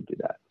or how to do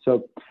that.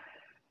 So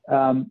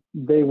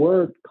they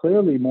were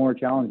clearly more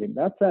challenging.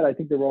 That said, I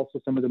think they were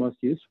also some of the most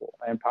useful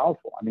and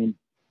powerful. I mean,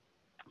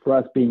 for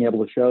us being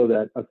able to show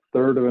that a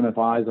third of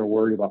MFIs are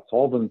worried about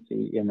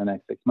solvency in the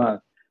next 6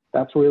 months,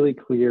 that's really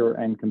clear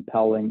and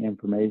compelling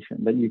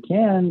information that you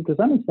can, to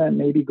some extent,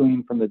 maybe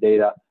glean from the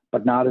data,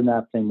 but not in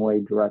that same way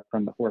direct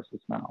from the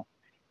horse's mouth.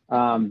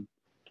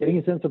 Getting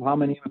a sense of how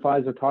many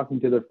MFIs are talking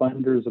to their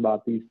funders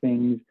about these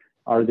things,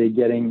 are they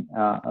getting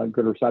a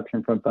good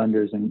reception from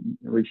funders and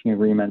reaching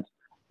agreements?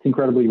 It's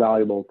incredibly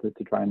valuable to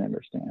try and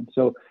understand.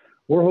 So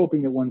we're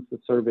hoping that once the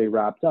survey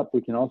wraps up,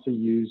 we can also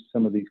use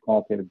some of these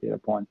qualitative data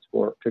points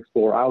to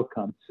explore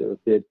outcomes. So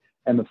did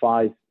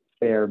MFIs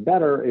fare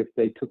better if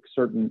they took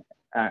certain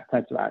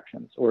types of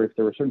actions, or if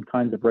there were certain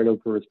kinds of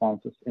regulatory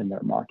responses in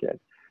their market?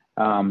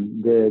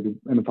 Did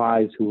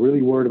MFIs who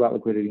really worried about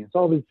liquidity and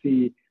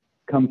solvency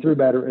come through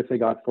better if they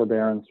got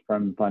forbearance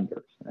from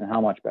funders, and how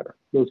much better?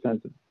 Those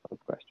kinds of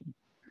questions.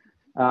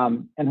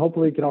 And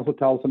hopefully it can also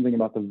tell something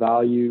about the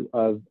value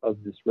of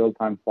this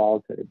real-time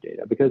qualitative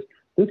data, because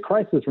this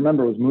crisis,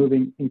 remember, was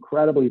moving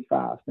incredibly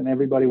fast and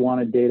everybody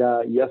wanted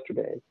data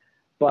yesterday.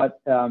 But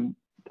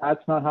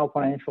that's not how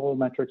financial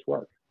metrics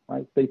work,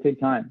 right? They take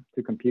time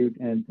to compute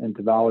and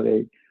to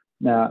validate.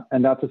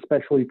 And that's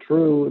especially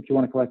true if you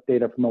want to collect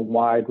data from a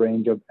wide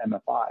range of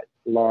MFIs,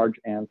 large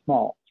and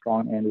small,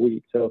 strong and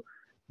weak. So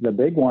the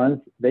big ones,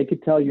 they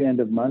could tell you end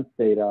of month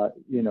data,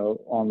 you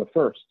know, on the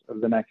 1st of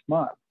the next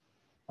month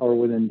or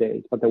within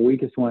days. But the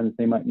weakest ones,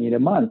 they might need a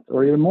month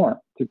or even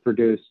more to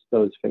produce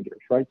those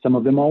figures, right? Some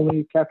of them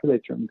only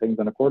calculate certain things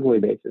on a quarterly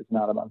basis,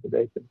 not a monthly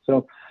basis.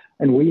 So,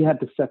 and we had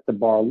to set the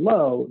bar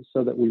low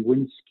so that we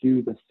wouldn't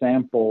skew the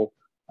sample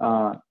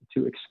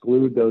to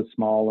exclude those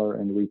smaller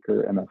and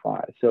weaker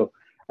MFIs. So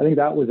I think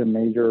that was a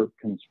major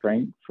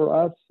constraint for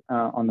us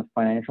on the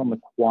financial and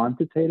the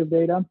quantitative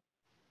data.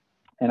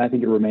 And I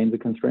think it remains a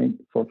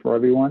constraint for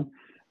everyone.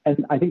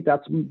 And I think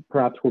that's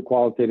perhaps where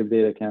qualitative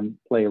data can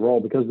play a role,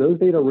 because those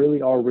data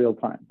really are real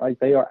time, right?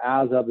 They are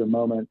as of the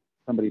moment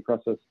somebody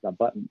presses that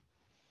button.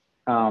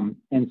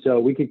 And so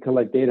we could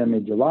collect data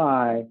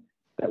mid-July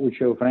that would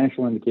show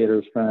financial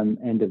indicators from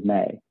end of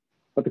May.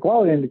 But the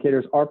quality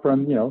indicators are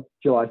from, you know,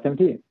 July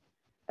 17th.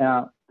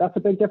 That's a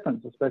big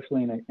difference,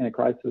 especially in a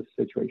crisis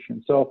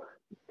situation. So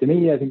to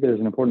me, I think there's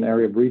an important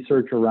area of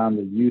research around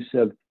the use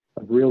of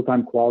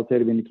real-time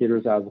qualitative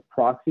indicators as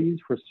proxies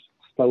for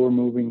slower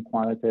moving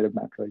quantitative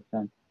metrics.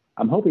 And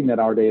I'm hoping that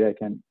our data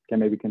can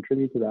maybe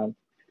contribute to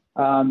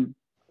that.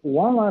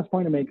 One last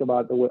point to make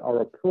about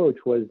our approach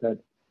was that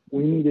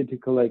we needed to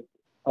collect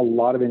a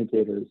lot of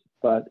indicators,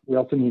 but we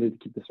also needed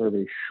to keep the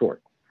survey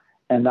short.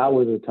 And that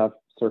was a tough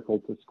circle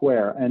to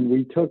square. And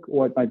we took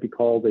what might be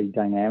called a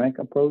dynamic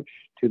approach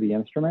to the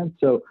instrument.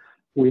 So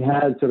we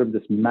had sort of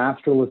this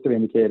master list of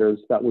indicators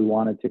that we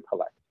wanted to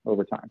collect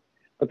over time.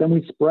 But then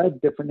we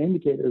spread different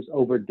indicators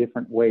over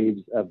different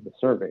waves of the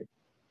survey,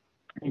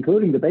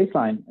 including the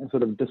baseline and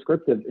sort of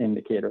descriptive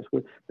indicators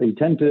that you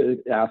tend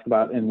to ask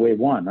about in wave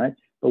 1, right?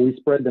 But we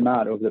spread them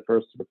out over the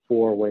first sort of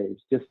 4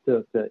 waves just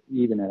to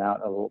even it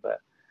out a little bit.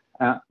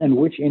 And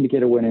which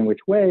indicator went in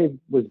which wave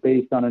was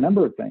based on a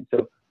number of things.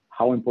 So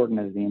how important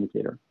is the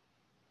indicator?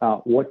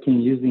 What can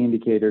you use the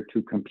indicator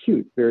to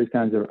compute? Various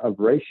kinds of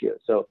ratios.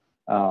 So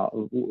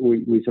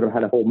we sort of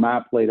had a whole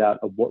map laid out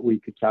of what we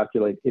could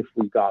calculate if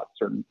we got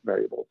certain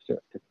variables to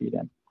feed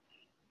in.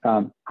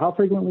 How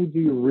frequently do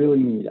you really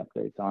need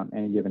updates on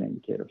any given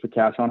indicator? So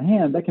cash on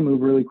hand, that can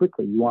move really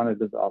quickly. You want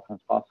it as often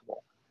as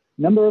possible.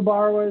 Number of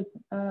borrowers,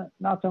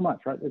 not so much,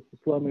 right? It's a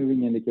slow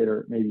moving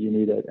indicator. Maybe you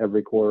need it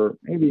every quarter,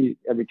 maybe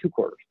every 2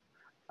 quarters.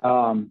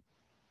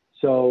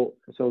 So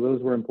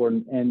those were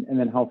important. And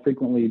then how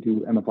frequently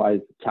do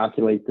MFIs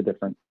calculate the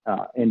different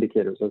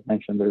indicators? As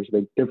mentioned, there's a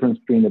big difference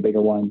between the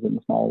bigger ones and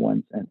the smaller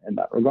ones in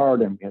that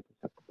regard, and we had to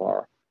set the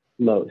bar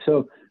low.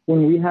 So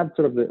when we had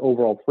sort of the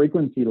overall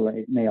frequency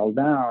nailed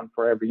down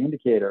for every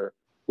indicator,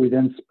 we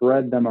then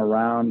spread them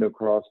around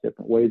across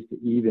different ways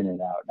to even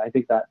it out. And I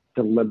think that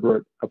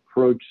deliberate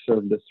approach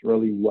served us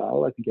really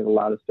well. I think it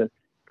allowed us to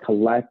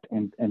collect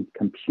and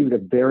compute a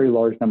very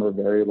large number of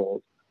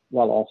variables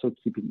while also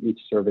keeping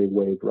each survey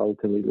wave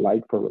relatively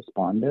light for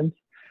respondents.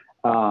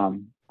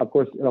 Of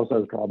course, it also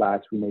has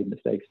drawbacks. We made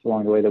mistakes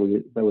along the way that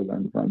we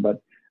learned from.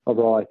 But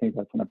overall, I think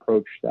that's an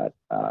approach that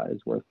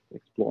is worth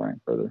exploring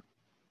further.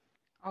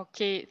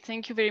 Okay,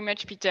 thank you very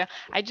much, Peter.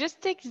 I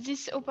just take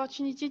this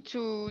opportunity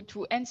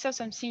to answer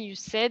something you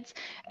said.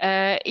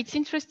 It's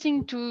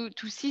interesting to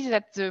see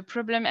that the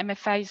problem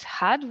MFIs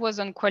had was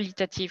on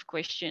qualitative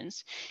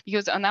questions,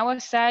 because on our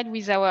side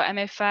with our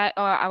MFI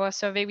or our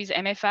survey with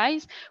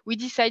MFIs, we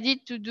decided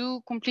to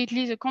do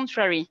completely the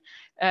contrary.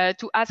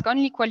 To ask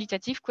only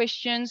qualitative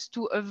questions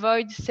to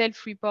avoid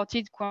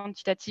self-reported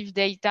quantitative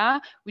data,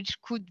 which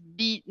could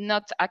be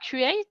not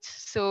accurate.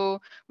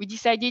 So we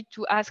decided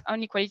to ask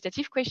only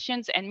qualitative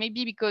questions, and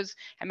maybe because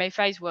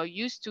MFIs were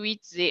used to it,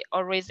 they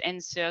always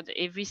answered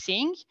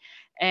everything.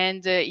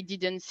 And it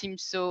didn't seem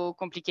so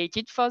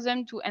complicated for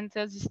them to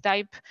answer this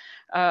type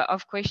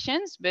of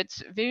questions, but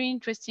very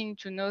interesting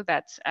to know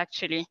that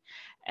actually.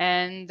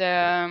 And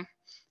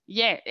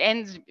yeah,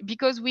 and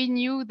because we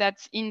knew that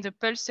in the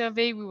Pulse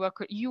survey,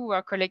 you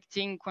were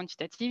collecting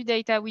quantitative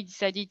data, we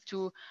decided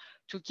to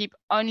keep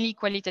only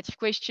qualitative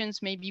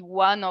questions, maybe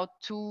one or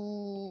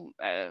two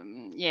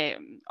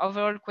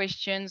overall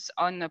questions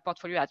on a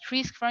portfolio at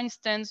risk, for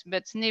instance,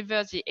 but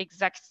never the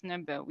exact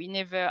number. We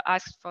never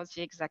asked for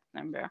the exact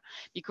number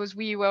because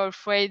we were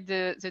afraid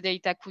the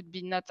data could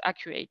be not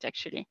accurate,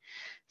 actually.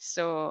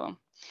 So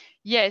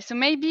yeah, so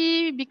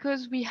maybe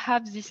because we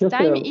have this Just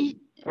time.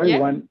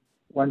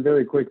 one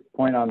very quick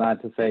point on that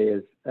to say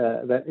is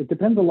that it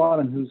depends a lot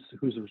on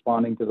who's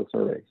responding to the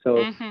survey.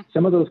 So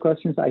some of those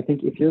questions, I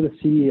think if you're the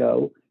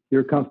CEO,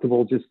 you're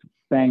comfortable just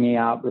banging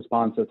out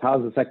responses.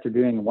 How's the sector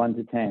doing 1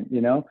 to 10,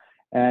 you know?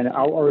 And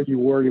are you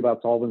worried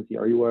about solvency?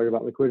 Are you worried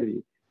about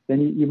liquidity?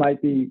 Then you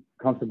might be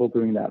comfortable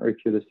doing that, or if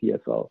you're the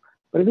CFO.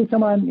 But if it's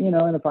someone, you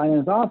know, in a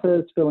finance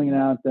office filling it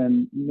out,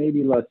 then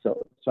maybe less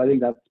so. So I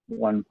think that's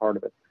one part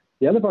of it.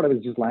 The other part of it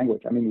is just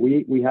language. I mean,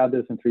 we have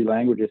this in 3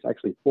 languages,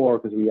 actually 4,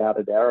 because we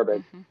added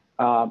Arabic.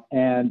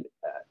 And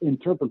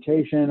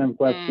interpretation of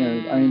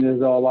questions, I mean, there's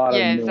a lot of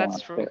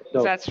nuance there.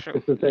 So that's true.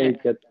 Just to say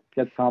it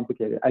gets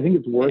complicated. I think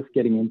it's worth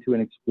getting into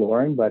and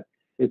exploring, but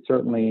it's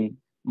certainly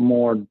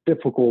more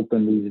difficult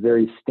than these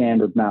very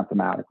standard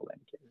mathematical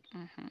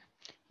indicators.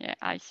 Yeah,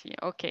 I see.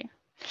 Okay.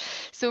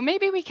 So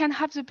maybe we can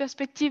have the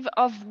perspective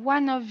of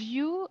one of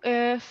you,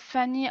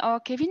 Fanny or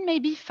Kevin.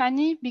 Maybe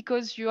Fanny,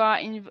 because you are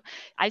in.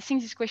 I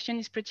think this question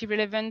is pretty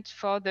relevant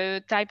for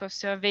the type of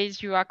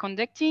surveys you are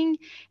conducting.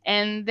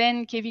 And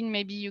then Kevin,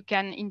 maybe you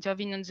can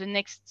intervene on the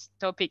next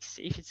topics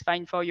if it's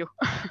fine for you.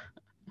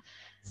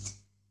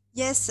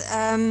 Yes,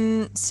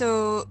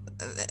 so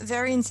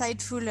very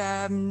insightful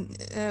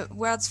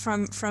words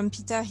from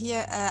Peter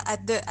here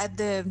at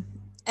the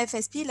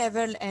FSP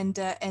level and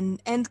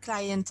end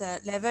client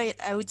level.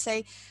 I would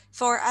say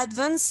for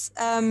Advance,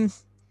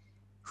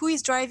 who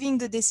is driving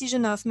the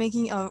decision of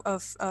making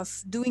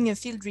of doing a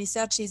field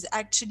research is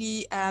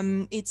actually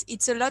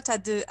it's a lot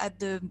at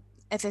the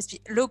FSP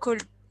local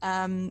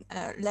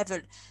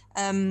level.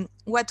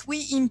 What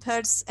we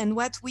Inpulse and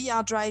what we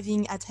are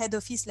driving at head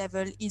office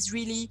level is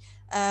really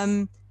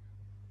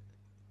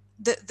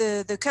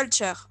the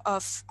culture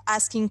of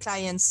asking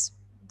clients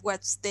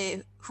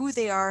who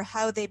they are,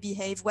 how they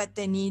behave, what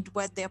they need,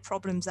 what their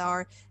problems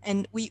are.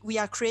 And we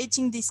are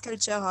creating this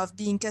culture of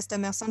being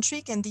customer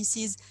centric, and this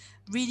is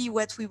really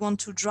what we want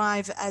to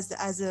drive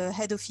as a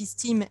head office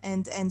team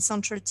and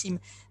central team.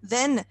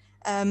 Then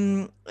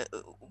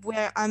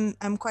where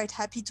I'm quite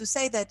happy to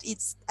say that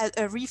it's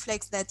a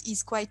reflex that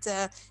is quite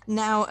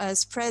now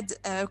spread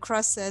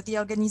across the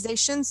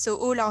organization. So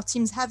all our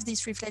teams have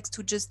this reflex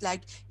to just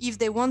like, if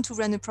they want to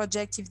run a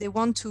project, if they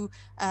want to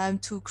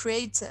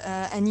create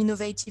an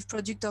innovative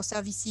product or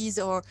services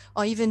or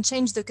even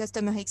change the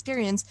customer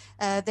experience,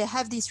 they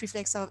have this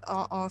reflex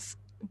of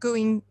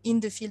going in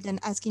the field and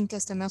asking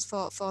customers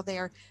for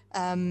their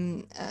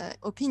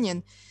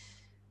opinion.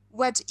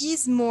 What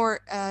is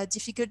more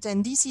difficult,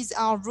 and this is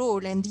our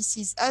role, and this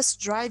is us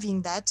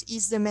driving that,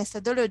 is the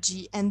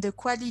methodology and the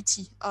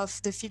quality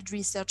of the field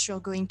research you're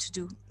going to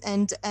do.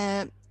 And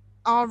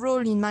our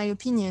role, in my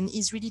opinion,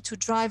 is really to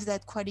drive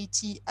that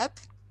quality up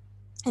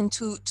and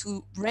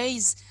to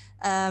raise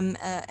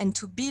and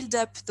to build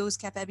up those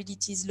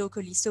capabilities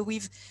locally. So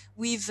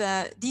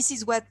this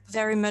is what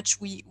very much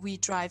we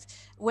drive.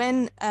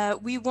 When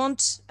we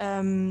want,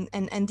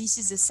 and this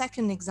is a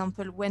second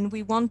example, when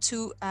we want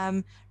to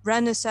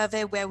run a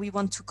survey where we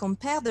want to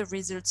compare the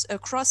results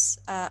across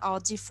our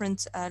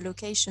different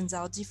locations,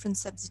 our different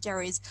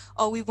subsidiaries,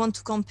 or we want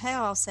to compare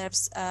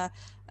ourselves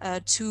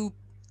to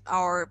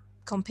our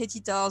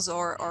competitors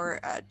or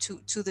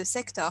to the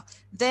sector,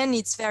 then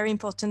it's very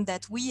important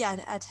that we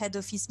at head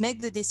office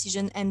make the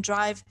decision and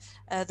drive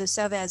the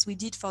survey as we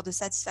did for the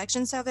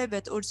satisfaction survey,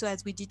 but also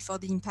as we did for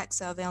the impact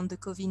survey on the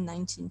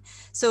COVID-19.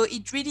 So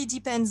it really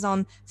depends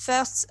on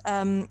first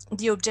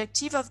the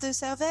objective of the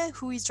survey,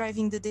 who is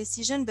driving the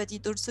decision, but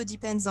it also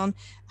depends on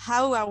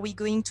how are we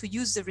going to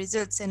use the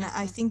results. And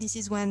I think this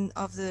is one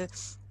of the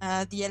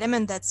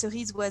element that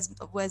Cerise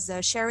was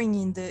sharing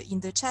in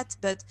the chat,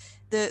 but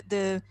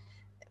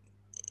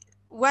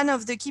one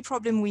of the key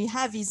problem we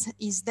have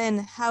is then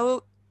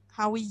how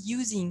how are we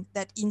using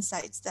that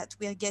insights that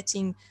we are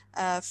getting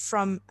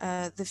from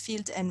the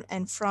field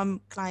and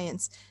from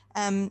clients?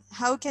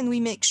 How can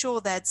we make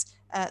sure that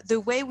the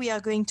way we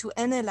are going to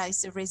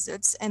analyze the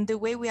results and the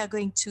way we are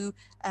going to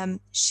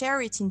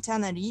share it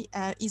internally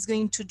is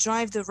going to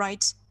drive the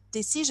right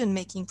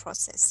decision-making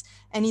process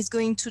and is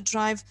going to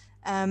drive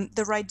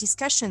the right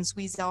discussions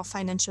with our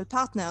financial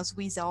partners,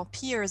 with our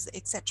peers,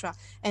 etc.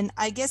 And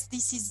I guess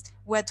this is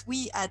what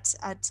we at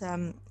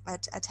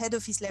head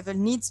office level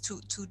needs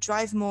to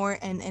drive more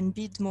and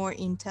build more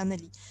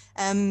internally.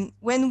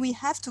 When we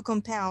have to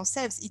compare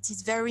ourselves, it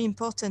is very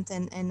important,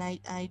 and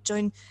I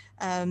join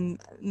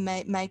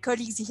my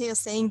colleagues here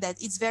saying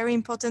that it's very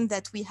important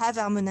that we have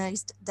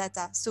harmonized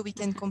data so we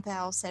can compare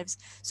ourselves.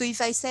 So if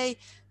I say,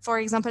 for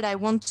example, I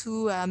want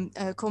to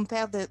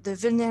compare the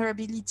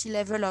vulnerability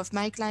level of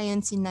my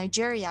clients in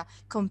Nigeria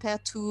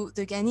compared to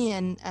the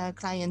Ghanaian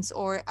clients,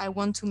 or I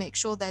want to make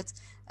sure that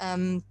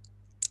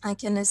I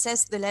can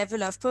assess the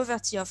level of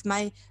poverty of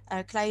my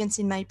clients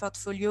in my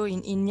portfolio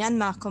in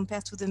Myanmar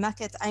compared to the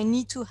market, I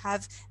need to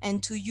have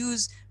and to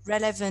use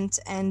relevant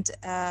and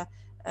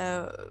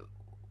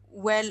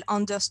well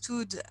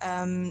understood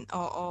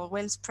or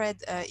well spread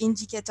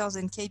indicators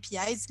and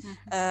KPIs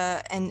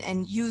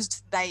and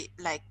used by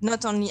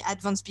not only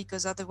advanced,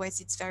 because otherwise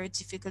it's very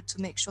difficult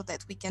to make sure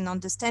that we can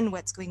understand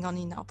what's going on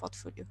in our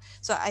portfolio.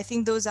 So I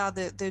think those are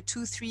the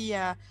three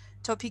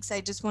topics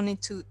I just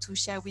wanted to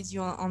share with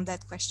you on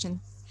that question.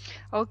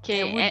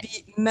 Okay. There would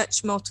be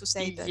much more to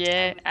say, but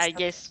yeah, I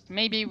guess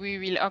maybe we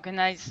will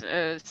organize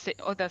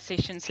other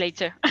sessions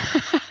later.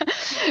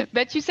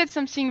 But you said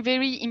something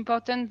very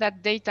important,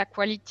 that data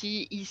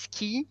quality is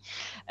key.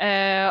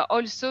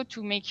 Also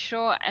to make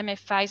sure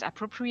MFIs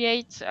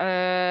appropriate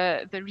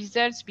the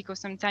results, because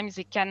sometimes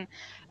they can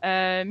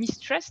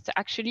mistrust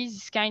actually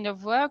this kind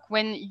of work.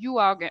 When you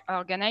are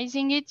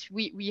organizing it,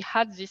 we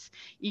had this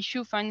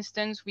issue, for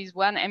instance, with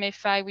one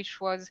MFI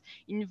which was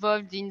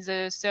involved in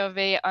the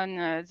survey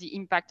on the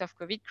impact of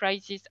COVID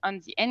crisis on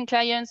the end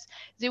clients.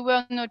 They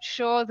were not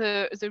sure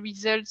the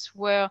results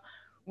were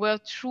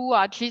true, or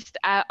at least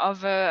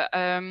of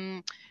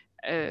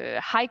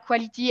high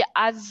quality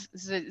as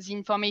the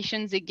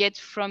information they get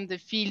from the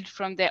field,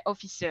 from their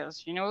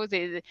officers. You know,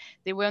 they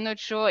were not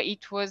sure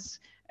it was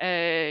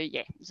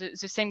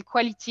the same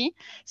quality.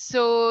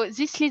 So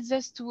this leads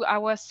us to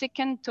our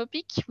second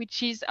topic,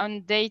 which is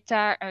on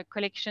data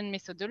collection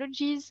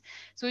methodologies.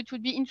 So it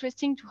would be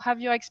interesting to have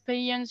your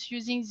experience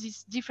using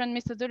these different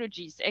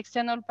methodologies,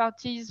 external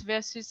parties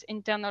versus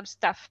internal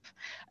staff.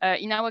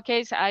 In our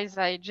case, as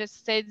I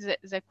just said,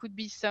 there could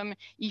be some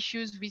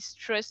issues with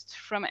trust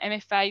from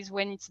MFIs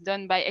when it's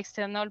done by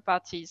external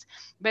parties.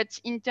 But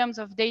in terms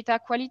of data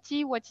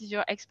quality, what is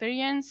your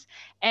experience?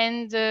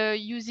 And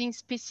using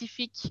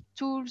specific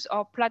tools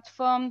or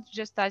platforms,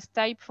 just as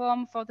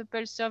Typeform for the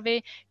Pulse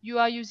survey, you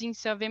are using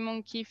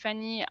SurveyMonkey,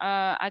 Fanny,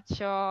 at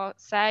your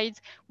side.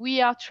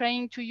 We are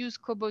trying to use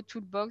Kobo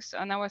Toolbox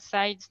on our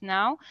side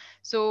now.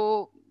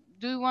 So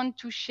do you want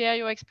to share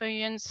your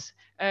experience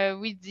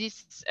with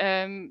these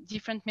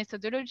different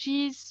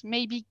methodologies?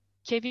 Maybe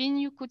Kevin,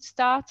 you could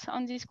start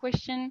on this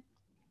question.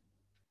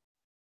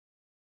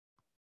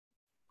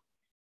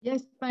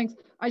 Yes, thanks.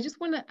 I just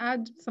want to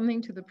add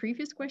something to the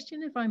previous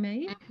question, if I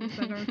may. Is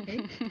that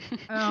okay?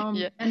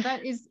 Yeah. And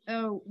that is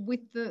with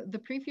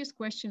the previous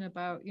question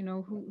about, you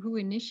know, who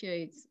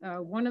initiates.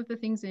 One of the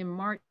things in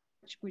March,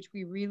 which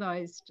we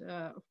realized,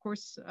 of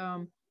course,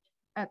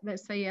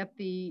 let's say at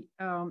the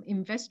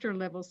investor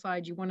level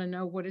side, you want to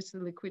know what is the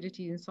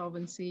liquidity and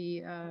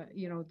solvency,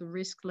 you know, the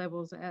risk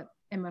levels at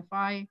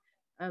MFI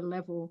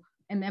level.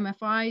 And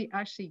MFI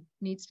actually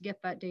needs to get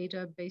that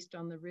data based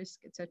on the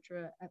risk, et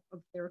cetera,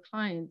 of their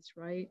clients,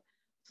 right?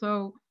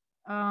 So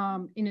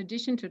in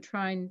addition to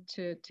trying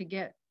to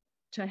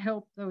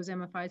help those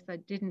MFIs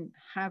that didn't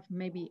have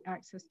maybe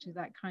access to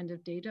that kind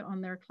of data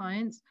on their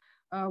clients,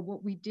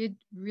 what we did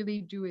really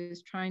do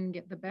is try and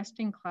get the best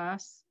in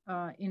class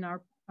in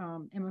our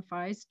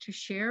MFIs to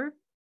share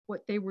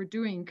what they were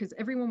doing, because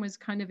everyone was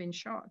kind of in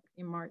shock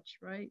in March,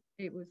 right?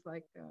 It was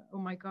like, oh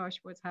my gosh,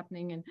 what's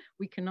happening? And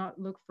we cannot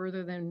look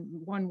further than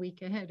 1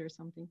 week ahead or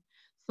something.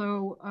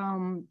 So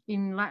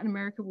in Latin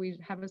America, we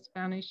have a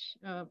Spanish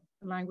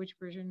language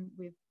version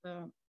with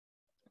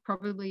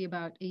probably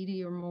about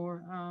 80 or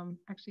more,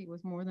 actually it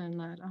was more than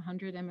that,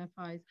 100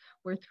 MFIs,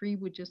 where 3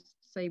 would just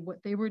say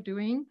what they were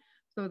doing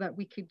so that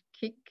we could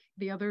kick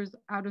the others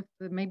out of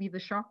maybe the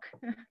shock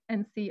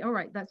and see, all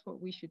right, that's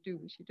what we should do.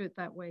 We should do it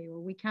that way, or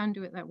we can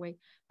do it that way.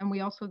 And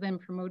we also then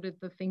promoted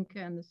the Finca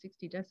and the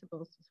 60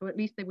 decibels. So at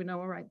least they would know,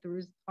 all right, there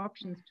is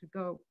options to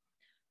go.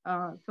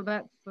 So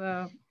that's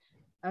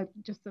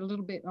just a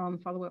little bit on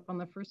follow-up on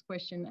the first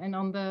question. And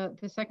on the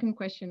second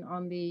question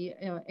on the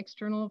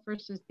external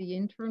versus the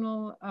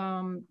internal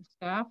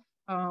staff,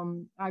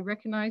 I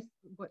recognize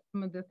what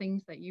some of the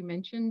things that you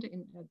mentioned,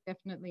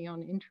 definitely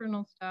on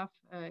internal staff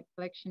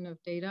collection of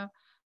data.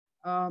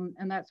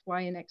 And that's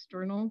why an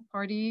external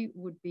party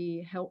would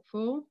be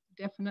helpful,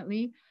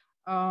 definitely.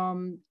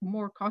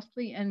 More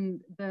costly,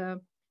 and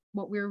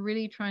what we're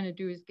really trying to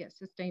do is get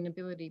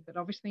sustainability, but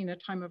obviously in a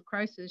time of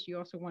crisis, you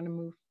also want to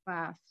move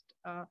fast.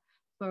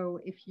 So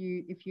if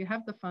you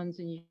have the funds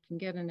and you can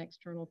get an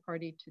external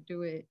party to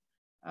do it,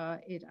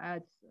 it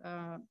adds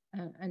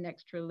an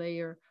extra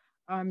layer.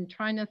 I'm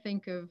trying to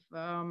think of,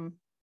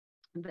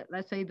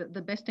 let's say that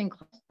the best in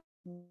class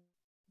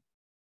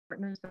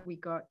partners that we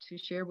got to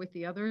share with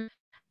the others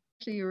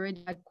actually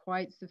already had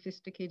quite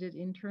sophisticated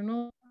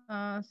internal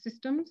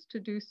systems to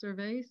do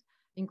surveys,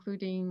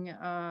 including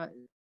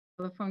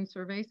telephone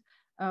surveys.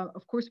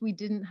 Of course, we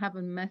didn't have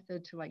a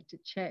method to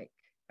check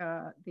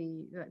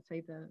let's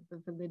say the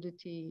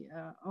validity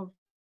of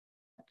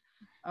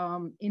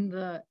in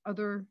the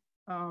other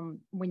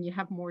when you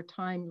have more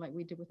time, like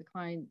we did with the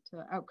client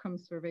outcome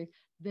surveys,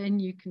 then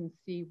you can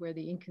see where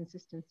the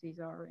inconsistencies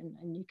are,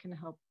 and you can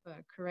help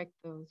correct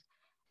those.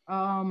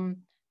 I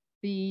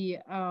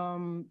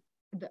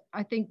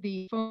think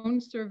the phone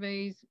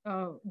surveys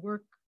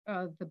work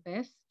the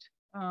best,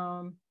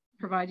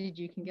 provided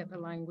you can get the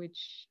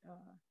language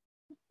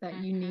that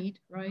you need,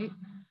 right?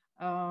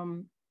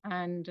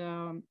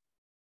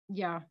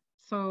 Yeah,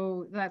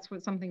 so that's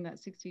something that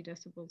 60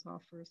 decibels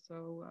offers.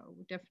 So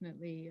we're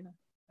definitely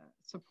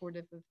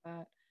supportive of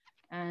that.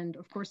 And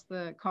of course,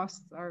 the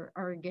costs are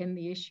again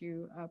the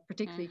issue,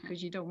 particularly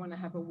because you don't want to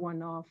have a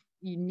one-off.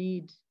 You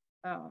need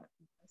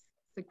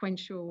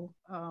sequential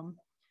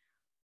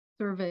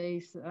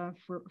surveys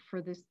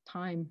for this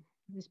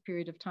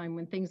period of time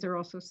when things are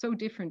also so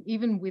different,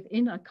 even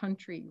within a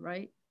country,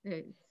 right?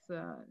 It's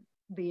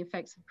the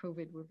effects of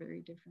COVID were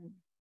very different.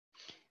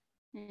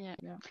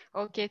 Yeah.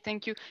 Okay,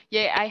 thank you.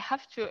 Yeah, I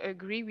have to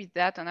agree with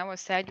that. On our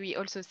side, we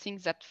also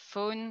think that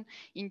phone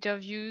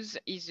interviews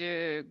is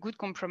a good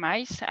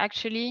compromise,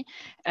 actually.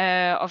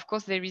 Of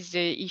course, there is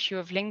the issue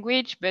of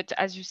language, but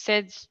as you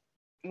said,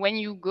 when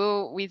you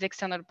go with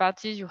external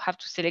parties, you have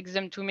to select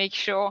them to make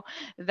sure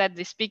that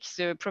they speak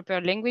the proper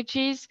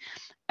languages.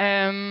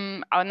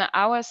 On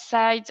our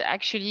side,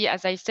 actually,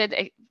 as I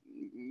said,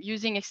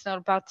 using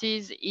external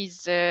parties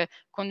is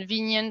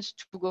convenient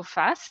to go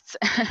fast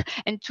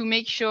and to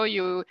make sure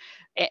you,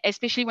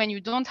 especially when you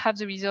don't have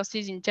the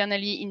resources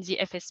internally in the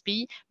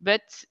FSP,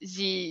 but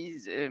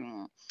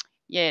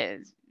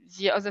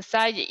the other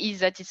side is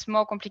that it's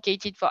more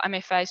complicated for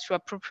MFIs to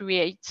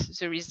appropriate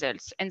the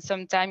results and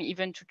sometimes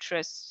even to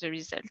trust the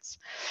results.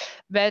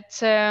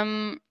 But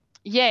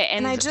yeah,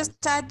 and can I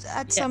just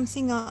add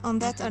something on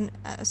that?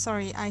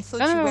 Sorry, I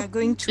thought you were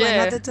going to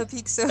another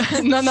topic, so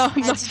no,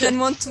 I didn't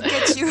want to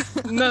cut you.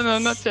 no,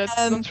 not yet.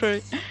 Don't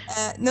worry.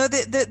 No,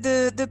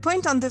 the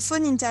point on the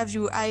phone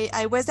interview,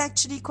 I was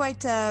actually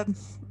quite. I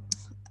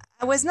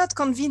was not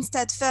convinced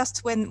at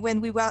first when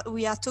we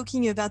are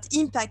talking about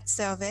impact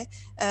survey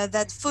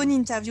that phone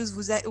interviews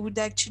would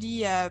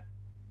actually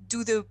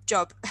do the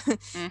job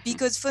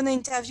because phone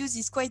interviews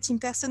is quite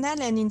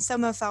impersonal, and in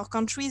some of our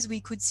countries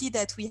we could see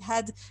that we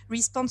had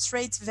response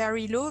rates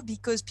very low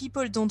because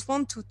people don't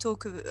want to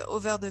talk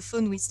over the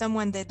phone with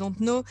someone they don't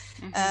know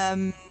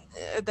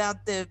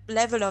about the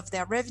level of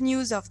their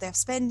revenues, of their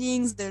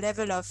spendings, the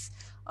level of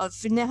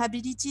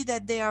vulnerability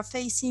that they are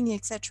facing,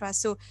 etc.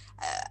 So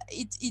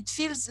it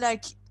feels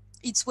like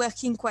it's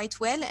working quite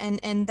well,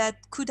 and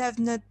that could have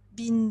not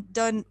been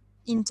done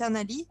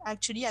internally.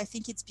 Actually, I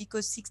think it's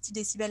because 60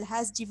 Decibel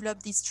has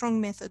developed this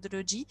strong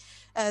methodology.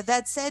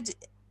 That said,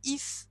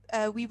 if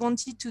we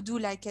wanted to do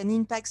like an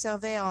impact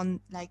survey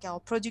on like our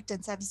product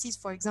and services,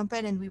 for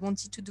example, and we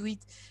wanted to do it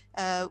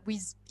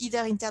with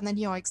either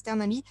internally or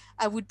externally,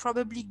 I would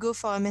probably go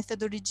for a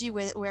methodology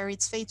where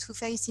it's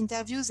face-to-face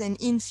interviews and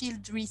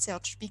in-field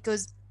research,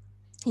 because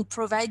it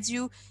provides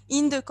you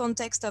in the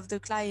context of the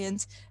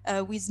client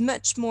with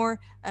much more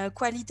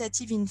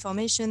qualitative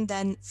information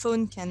than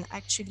phone can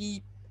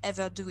actually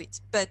ever do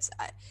it. But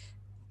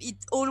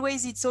it's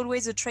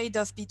always a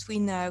trade-off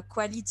between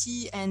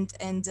quality and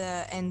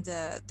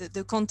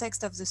the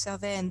context of the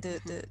survey and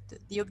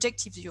the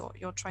objectives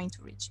you're trying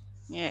to reach.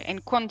 Yeah,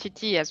 and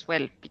quantity as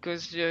well,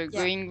 because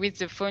going with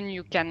the phone,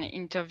 you can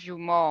interview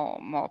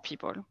more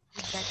people.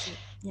 Exactly.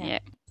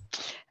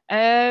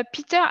 Yeah.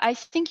 Peter, I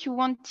think you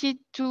wanted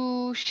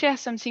to share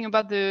something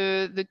about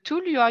the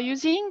tool you are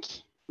using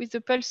with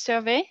the Pulse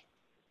survey.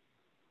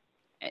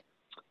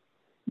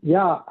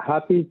 Yeah,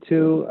 happy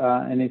to.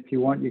 And if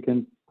you want, you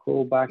can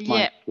pull back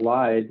my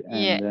slide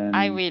and then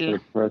I will. Sort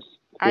of press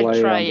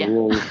play on the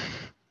rules.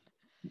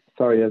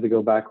 Sorry, you have to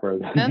go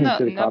backwards.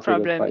 No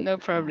problem. No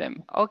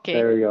problem. Okay.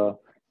 There we go.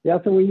 Yeah,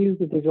 so we use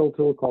a digital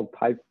tool called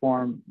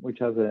Typeform, which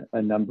has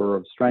a number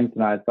of strengths,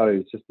 and I thought it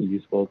was just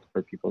useful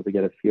for people to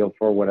get a feel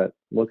for what it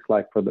looks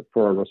like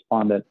for a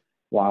respondent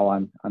while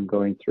I'm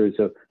going through.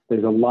 So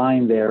there's a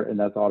line there, and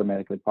that's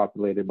automatically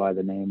populated by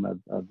the name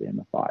of the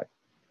MFI.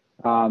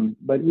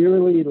 But we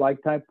really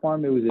like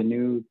Typeform. It was a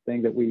new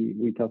thing that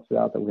we tested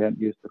out that we hadn't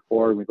used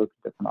before. We looked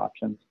at different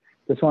options.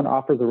 This one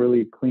offers a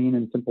really clean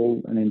and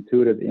simple and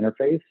intuitive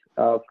interface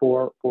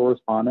for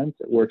respondents.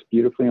 It works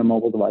beautifully on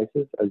mobile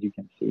devices, as you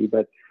can see,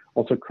 but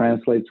also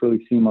translates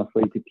really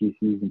seamlessly to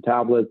PCs and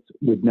tablets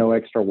with no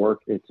extra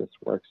work. It just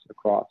works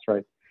across,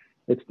 right?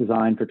 It's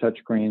designed for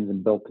touchscreens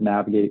and built to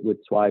navigate with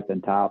swipe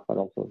and tap, but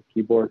also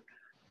keyboard.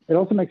 It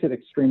also makes it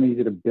extremely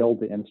easy to build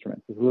the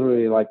instruments. It's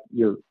literally like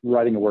you're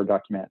writing a Word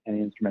document and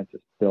the instrument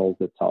just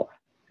builds itself.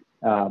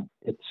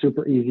 It's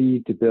super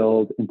easy to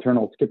build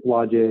internal skip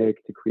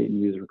logic, to create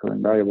and use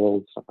recurring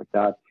variables, stuff like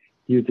that.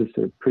 It uses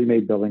sort of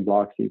pre-made building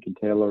blocks so you can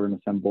tailor and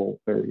assemble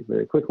very,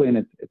 very quickly, and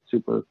it's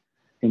super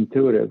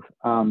intuitive.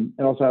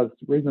 It also has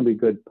reasonably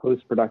good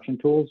post-production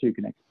tools. You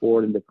can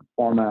export in different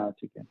formats.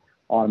 You can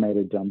automate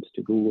it dumps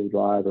to Google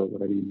Drive or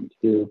whatever you need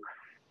to do.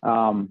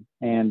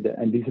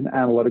 And decent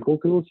analytical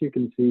tools. You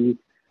can see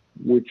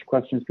which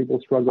questions people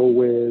struggle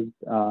with.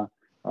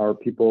 Are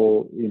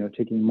people,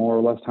 taking more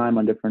or less time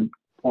on different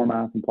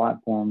formats and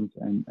platforms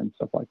and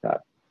stuff like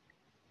that.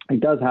 It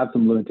does have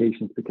some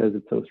limitations because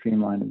it's so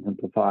streamlined and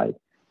simplified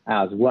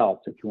as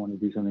well. So if you want to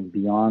do something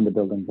beyond the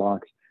building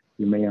blocks,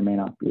 you may or may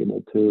not be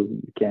able to.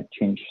 You can't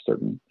change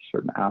certain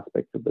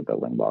aspects of the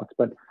building blocks.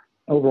 But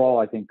overall,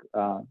 I think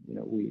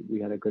we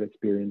had a good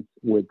experience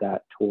with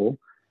that tool.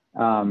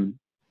 In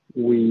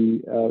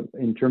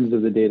terms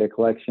of the data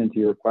collection, to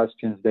your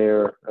questions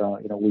there,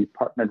 we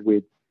partnered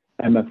with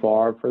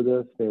MFR for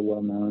this. They're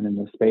well known in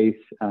the space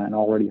and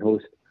already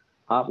host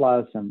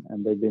Atlas, and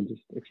they've been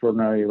just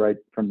extraordinary right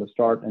from the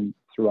start and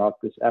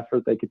throughout this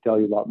effort. They could tell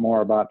you a lot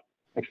more about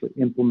actually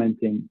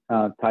implementing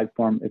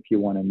Typeform if you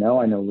want to know.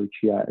 I know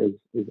Lucia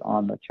is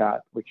on the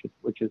chat, which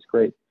is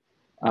great.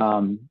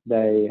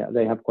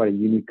 They have quite a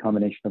unique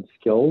combination of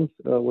skills,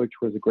 which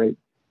was a great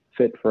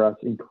fit for us,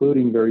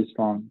 including very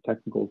strong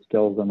technical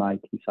skills on the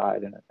IT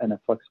side and a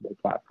flexible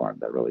platform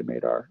that really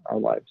made our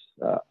lives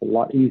a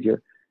lot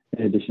easier,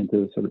 in addition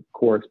to the sort of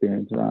core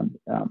experience around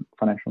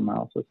financial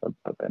analysis of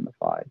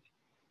MFIs.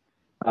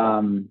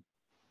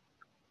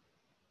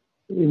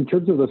 In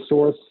terms of the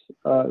source,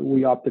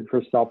 we opted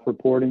for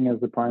self-reporting as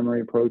the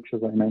primary approach,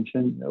 as I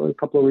mentioned. There were a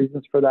couple of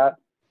reasons for that.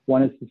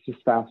 One is it's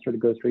just faster to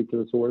go straight to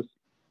the source.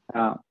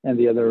 And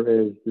the other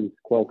is these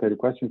qualitative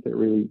questions that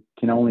really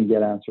can only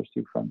get answers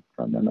to from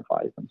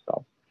MFIs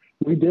themselves.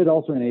 We did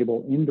also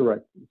enable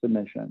indirect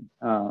submission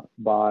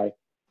by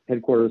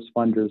headquarters,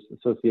 funders,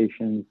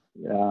 associations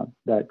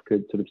that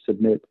could sort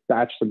of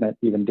batch submit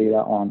even data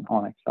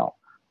on Excel.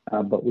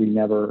 But we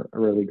never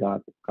really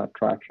got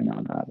traction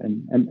on that.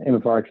 And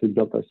MFR actually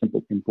built a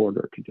simple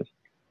importer to just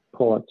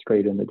pull it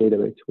straight in the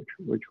database,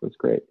 which was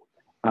great.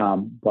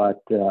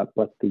 But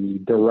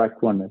the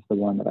direct one is the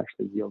one that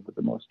actually yielded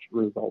the most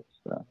results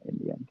in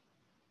the end.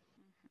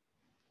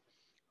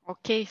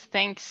 Okay,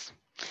 thanks.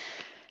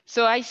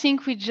 So I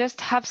think we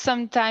just have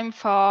some time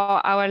for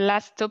our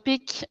last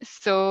topic.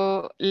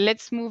 So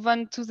let's move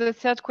on to the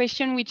third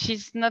question, which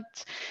is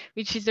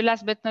the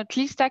last but not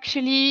least,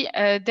 actually,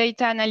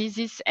 data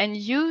analysis and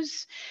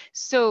use.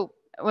 So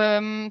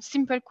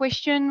simple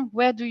question,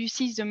 where do you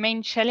see the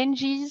main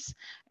challenges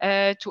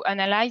to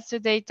analyze the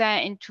data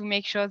and to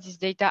make sure these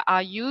data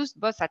are used,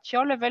 both at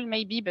your level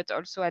maybe, but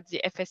also at the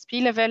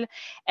FSP level?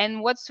 And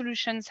what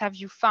solutions have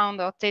you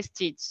found or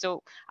tested?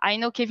 So I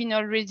know Kevin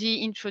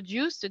already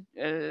introduced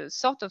a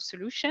sort of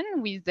solution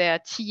with their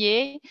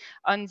TA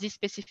on this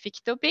specific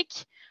topic.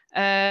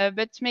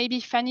 But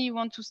maybe Fanny, you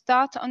want to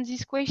start on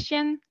this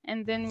question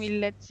and then we'll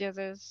let the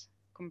others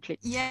complete.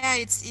 Yeah,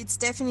 it's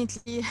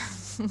definitely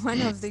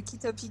one of the key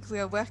topics we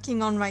are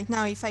working on right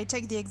now. If I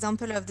take the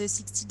example of the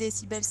 60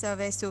 decibel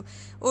survey, so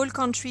all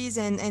countries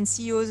and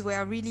CEOs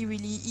were really,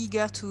 really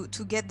eager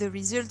to get the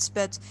results,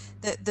 but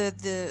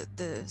the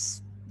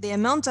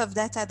amount of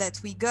data that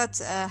we got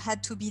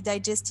had to be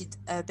digested,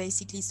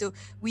 basically. So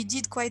we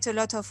did quite a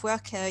lot of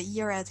work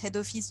here at head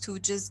office to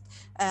just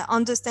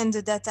understand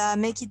the data,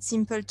 make it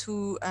simple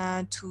to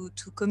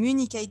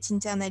communicate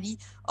internally,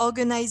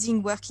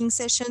 organizing working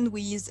session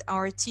with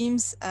our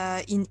teams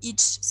in each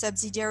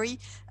subsidiary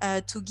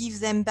to give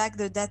them back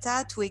the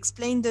data, to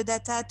explain the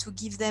data, to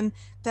give them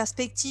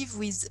perspective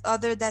with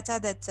other data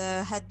that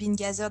had been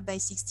gathered by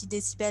 60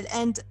 decibel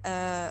and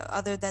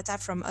other data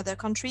from other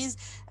countries.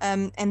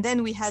 And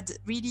then we had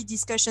really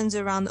discussions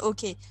around,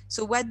 okay,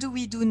 so what do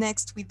we do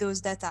next with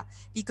those data?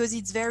 Because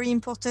it's very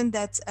important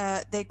that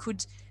they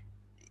could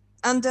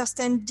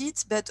understand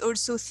it, but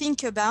also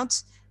think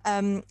about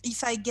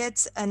if I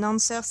get an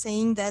answer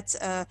saying that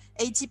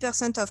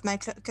 80% of my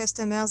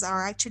customers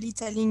are actually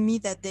telling me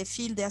that they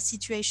feel their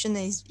situation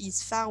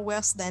is far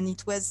worse than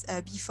it was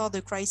before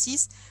the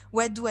crisis,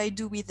 what do I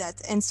do with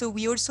that? And so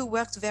we also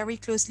worked very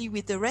closely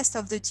with the rest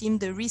of the team,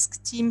 the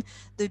risk team,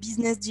 the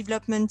business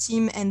development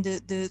team, and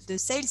the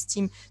sales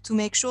team to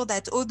make sure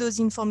that all those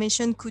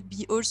information could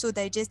be also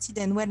digested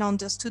and well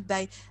understood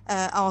by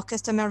our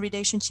customer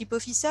relationship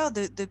officer,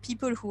 the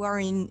people who are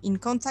in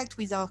contact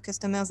with our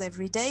customers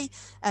every day,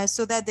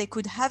 so that they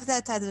could have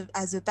that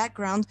as a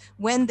background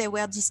when they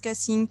were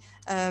discussing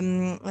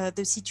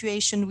the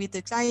situation with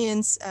the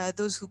clients,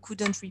 those who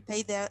couldn't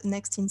repay their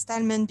next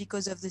installment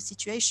because of the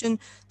situation,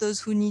 those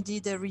who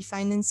needed a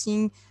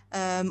refinancing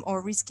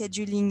or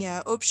rescheduling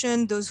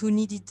option, those who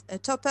needed a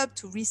top-up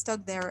to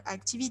restock their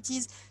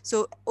activities.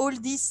 So all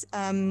this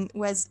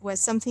was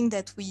something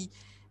that we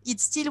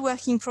it's still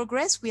work in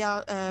progress. We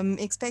are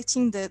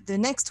expecting the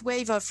next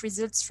wave of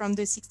results from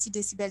the 60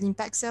 decibel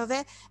impact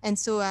survey. And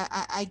so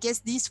I guess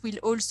this will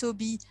also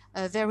be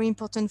very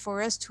important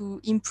for us to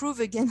improve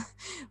again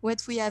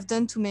what we have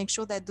done to make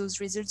sure that those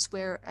results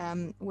were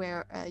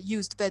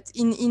used. But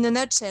in a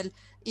nutshell,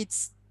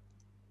 it's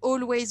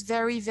always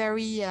very,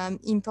 very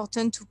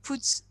important to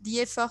put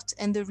the effort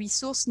and the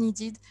resource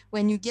needed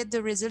when you get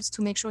the results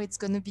to make sure it's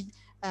going to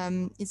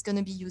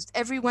be used.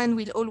 Everyone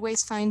will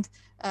always find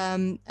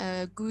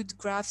good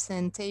graphs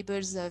and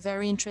tables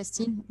very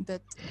interesting,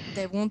 but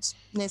they won't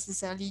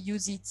necessarily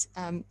use it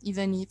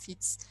even if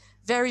it's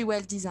very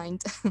well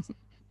designed.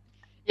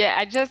 Yeah,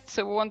 I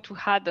just want to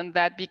add on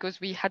that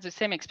because we had the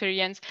same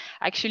experience.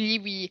 Actually,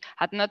 we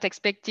had not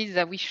expected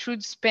that we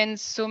should spend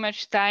so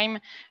much time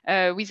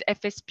with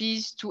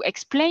FSPs to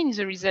explain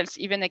the results,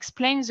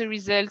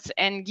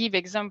 and give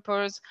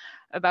examples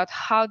about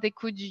how they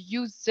could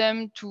use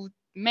them to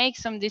make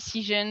some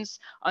decisions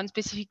on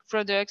specific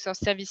products or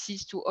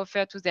services to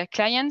offer to their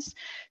clients.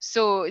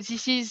 So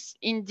this is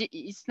indeed,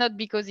 it's not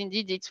because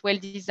indeed it's well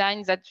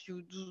designed that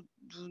you do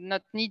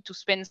not need to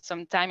spend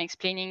some time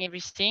explaining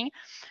everything.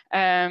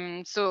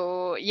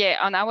 So yeah,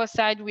 on our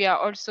side, we are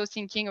also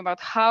thinking about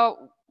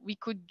how we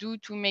could do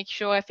to make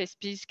sure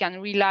FSPs can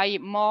rely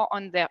more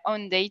on their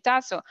own data.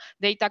 So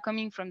data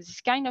coming from this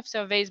kind of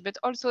surveys, but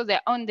also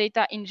their own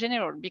data in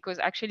general, because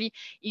actually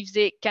if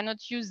they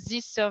cannot use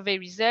these survey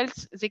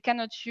results, they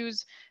cannot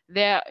use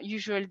their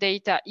usual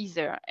data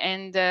either.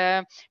 And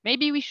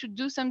maybe we should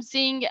do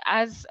something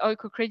as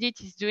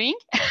Oikocredit is doing.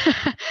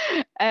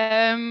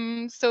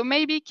 So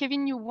maybe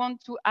Kevin, you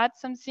want to add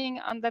something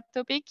on that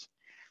topic?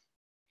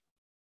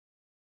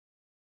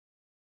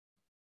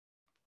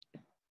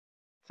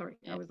 Sorry,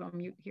 I was on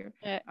mute here.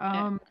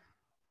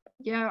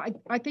 Yeah,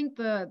 I think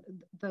the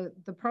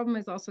problem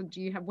is also,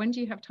 when do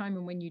you have time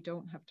and when you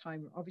don't have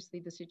time? Obviously,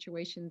 the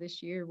situation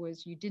this year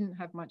was you didn't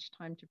have much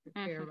time to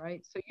prepare,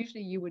 right? So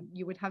usually you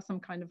would have some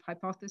kind of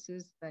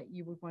hypothesis that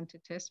you would want to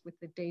test with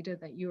the data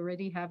that you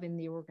already have in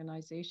the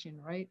organization,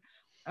 right?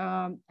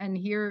 And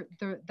here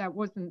that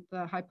wasn't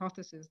the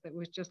hypothesis. That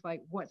was just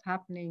like what's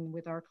happening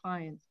with our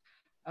clients.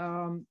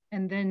 And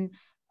then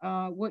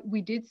what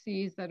we did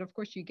see is that, of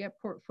course, you get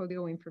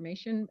portfolio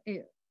information.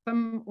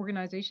 Some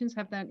organizations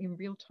have that in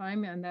real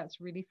time, and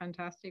that's really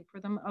fantastic for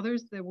them.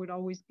 Others, there would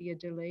always be a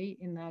delay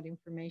in that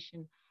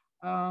information.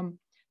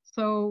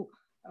 So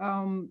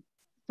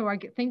I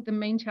think the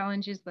main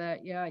challenge is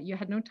that, yeah, you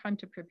had no time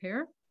to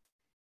prepare,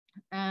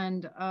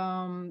 and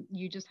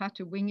you just had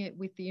to wing it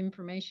with the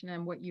information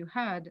and what you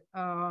had.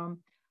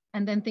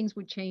 And then things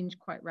would change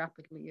quite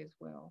rapidly as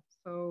well.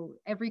 So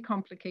every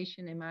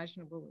complication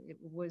imaginable, it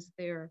was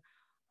there.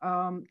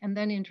 And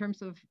then in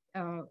terms of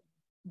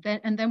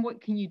then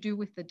what can you do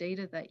with the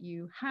data that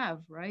you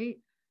have, right?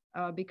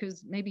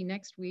 Because maybe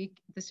next week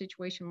the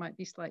situation might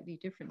be slightly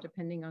different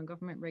depending on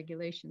government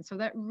regulation. So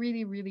that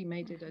really, really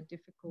made it a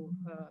difficult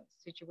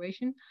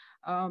situation.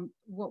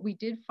 What we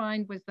did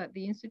find was that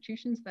the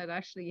institutions that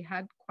actually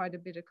had quite a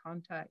bit of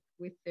contact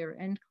with their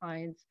end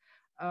clients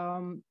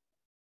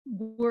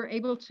were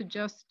able to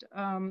just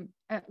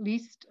at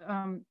least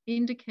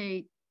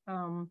indicate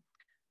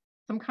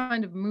some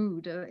kind of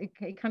mood.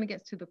 It kind of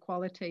gets to the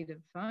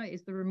qualitative.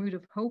 Is there a mood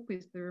of hope?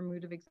 Is there a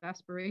mood of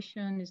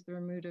exasperation? Is there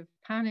a mood of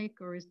panic?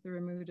 Or is there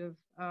a mood of,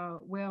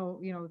 well,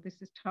 you know,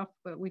 this is tough,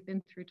 but we've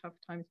been through tough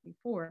times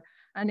before.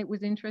 And it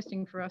was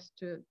interesting for us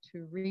to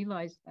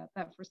realize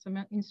that for some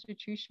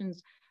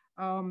institutions,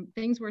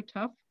 things were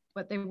tough,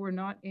 but they were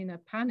not in a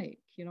panic.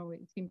 You know,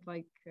 it seemed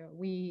like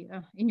we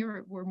in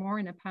Europe were more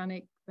in a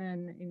panic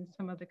than in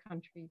some other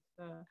countries.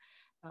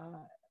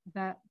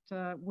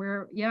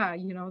 Where, yeah,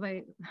 you know,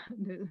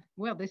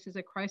 well, this is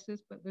a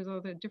crisis, but there's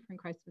other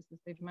different crises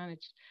they've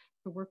managed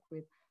to work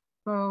with.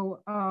 So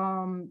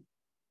so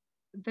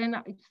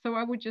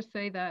I would just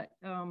say that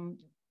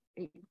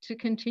to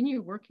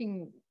continue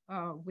working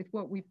with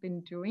what we've been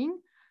doing,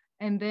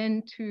 and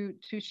then to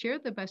share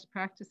the best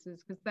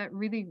practices, because that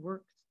really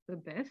works the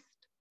best.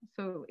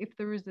 So if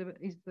there is a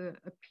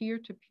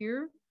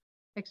peer-to-peer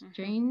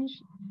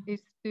exchange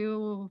is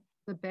still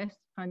the best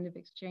kind of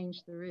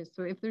exchange there is.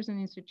 So if there's an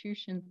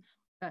institution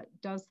that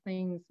does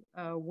things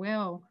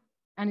well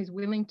and is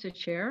willing to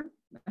share,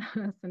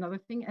 that's another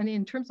thing. And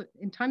in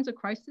times of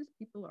crisis,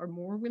 people are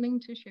more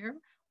willing to share.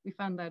 We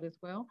found that as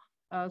well.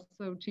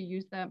 So to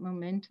use that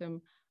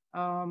momentum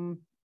and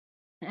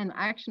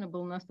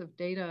actionableness of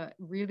data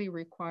really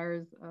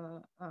requires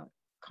a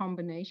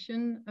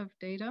combination of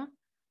data.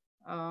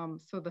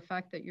 So the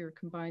fact that you're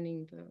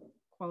combining the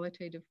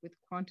qualitative with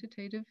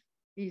quantitative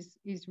is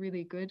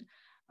really good.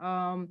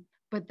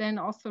 But then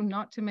also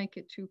not to make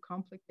it too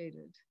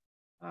complicated.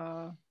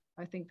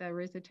 I think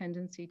there is a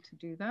tendency to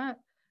do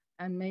that.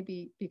 And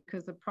maybe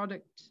because a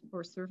product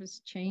or service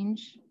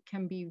change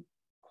can be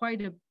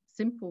quite a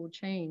simple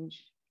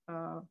change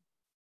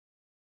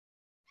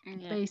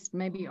based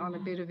maybe on a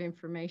bit of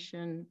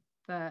information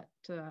that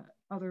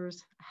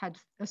others had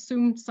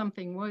assumed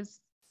something was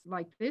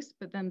like this,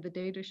 but then the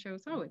data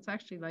shows, oh, it's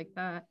actually like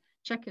that.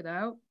 Check it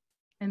out.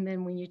 And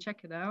then when you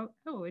check it out,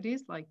 oh, it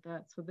is like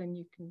that. So then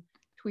you can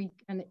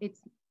tweak, and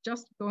it's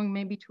just going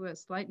maybe to a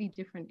slightly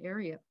different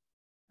area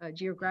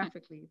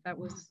geographically. That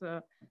was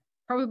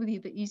probably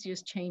the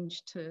easiest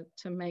change to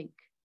make,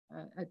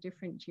 a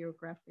different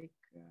geographic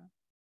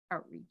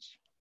outreach.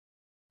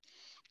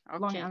 Okay.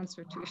 Long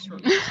answer to a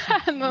short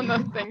question. No,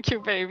 thank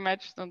you very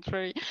much. Don't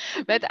worry.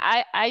 But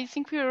I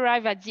think we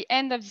arrive at the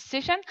end of the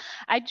session.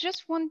 I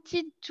just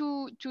wanted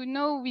to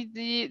know with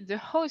the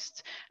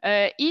host,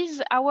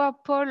 is our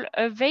poll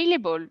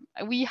available?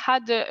 We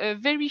had a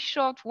very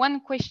short one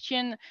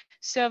question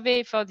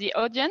survey for the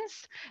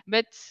audience,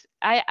 but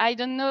I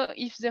don't know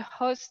if the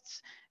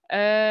host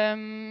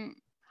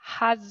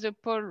has the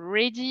poll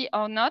ready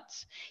or not.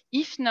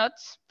 If not,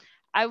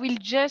 I will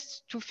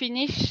just, to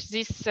finish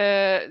this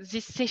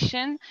this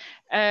session,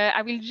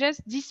 I will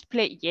just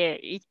display. Yeah,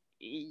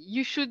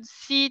 you should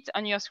see it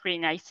on your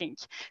screen, I think.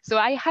 So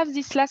I have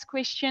this last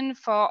question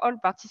for all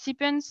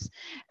participants.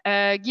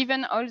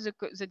 Given all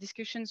the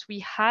discussions we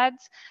had,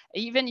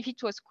 even if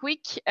it was quick,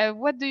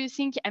 what do you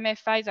think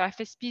MFIs or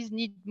FSPs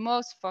need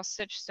most for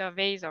such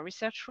surveys or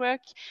research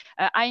work?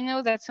 I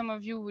know that some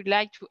of you would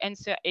like to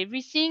answer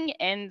everything,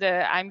 and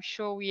I'm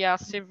sure we are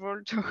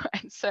several to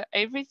answer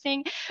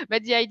everything.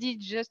 But the idea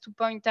is just to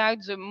point out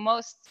the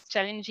most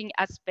challenging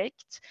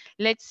aspect,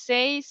 let's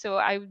say. So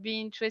I would be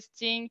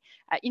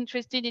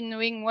interested in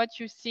knowing what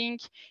you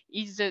think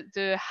is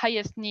the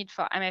highest need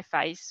for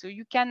MFIs. So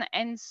you can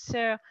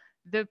answer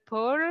the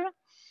poll.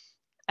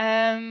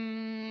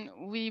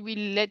 We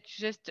will let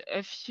just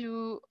a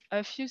few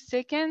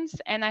seconds,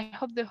 and I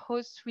hope the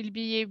host will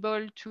be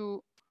able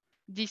to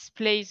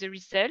display the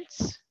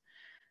results,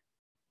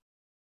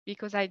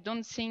 because I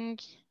don't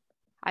think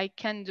I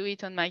can do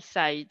it on my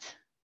side.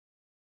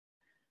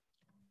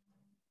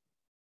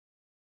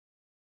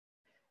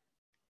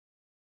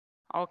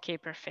 Okay,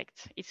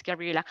 perfect. It's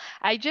Gabriela.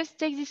 I just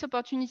take this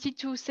opportunity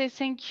to say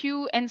thank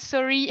you and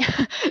sorry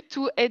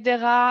to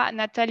Edera,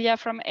 Natalia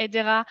from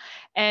Edera,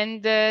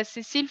 and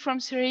Cecile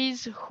from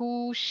Ceres,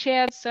 who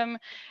shared some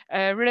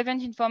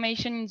relevant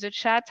information in the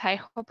chat. I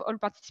hope all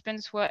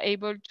participants were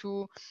able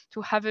to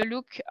have a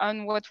look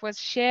on what was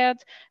shared.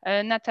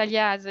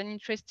 Natalia has an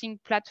interesting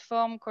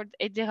platform called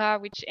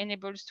Edera, which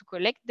enables to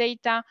collect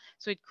data.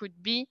 So it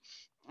could be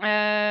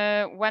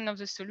one of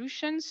the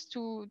solutions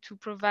to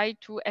provide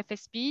to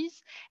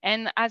FSPs.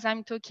 And as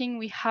I'm talking,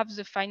 we have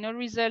the final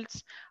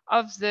results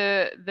of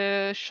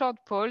the short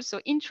poll. So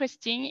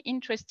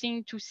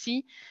interesting to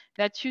see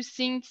that you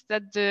think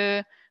that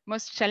the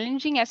most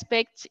challenging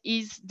aspect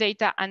is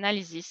data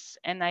analysis.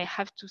 And I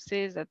have to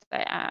say that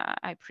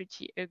I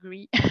pretty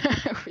agree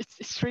with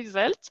this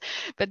result,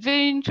 but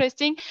very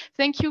interesting.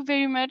 Thank you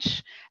very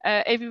much,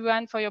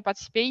 everyone, for your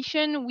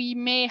participation. We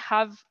may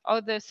have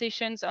other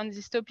sessions on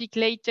this topic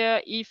later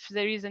if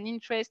there is an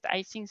interest.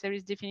 I think there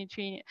is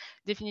definitely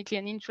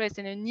an interest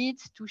and a need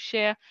to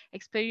share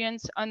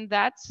experience on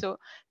that. So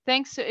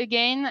thanks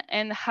again,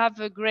 and have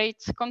a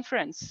great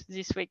conference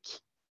this week.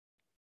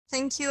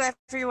 Thank you,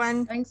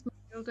 everyone. Thanks,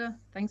 Matilda.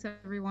 Thanks,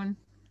 everyone.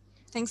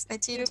 Thanks,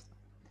 Mathilde.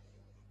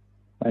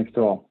 Thanks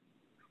to all.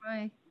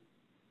 Bye.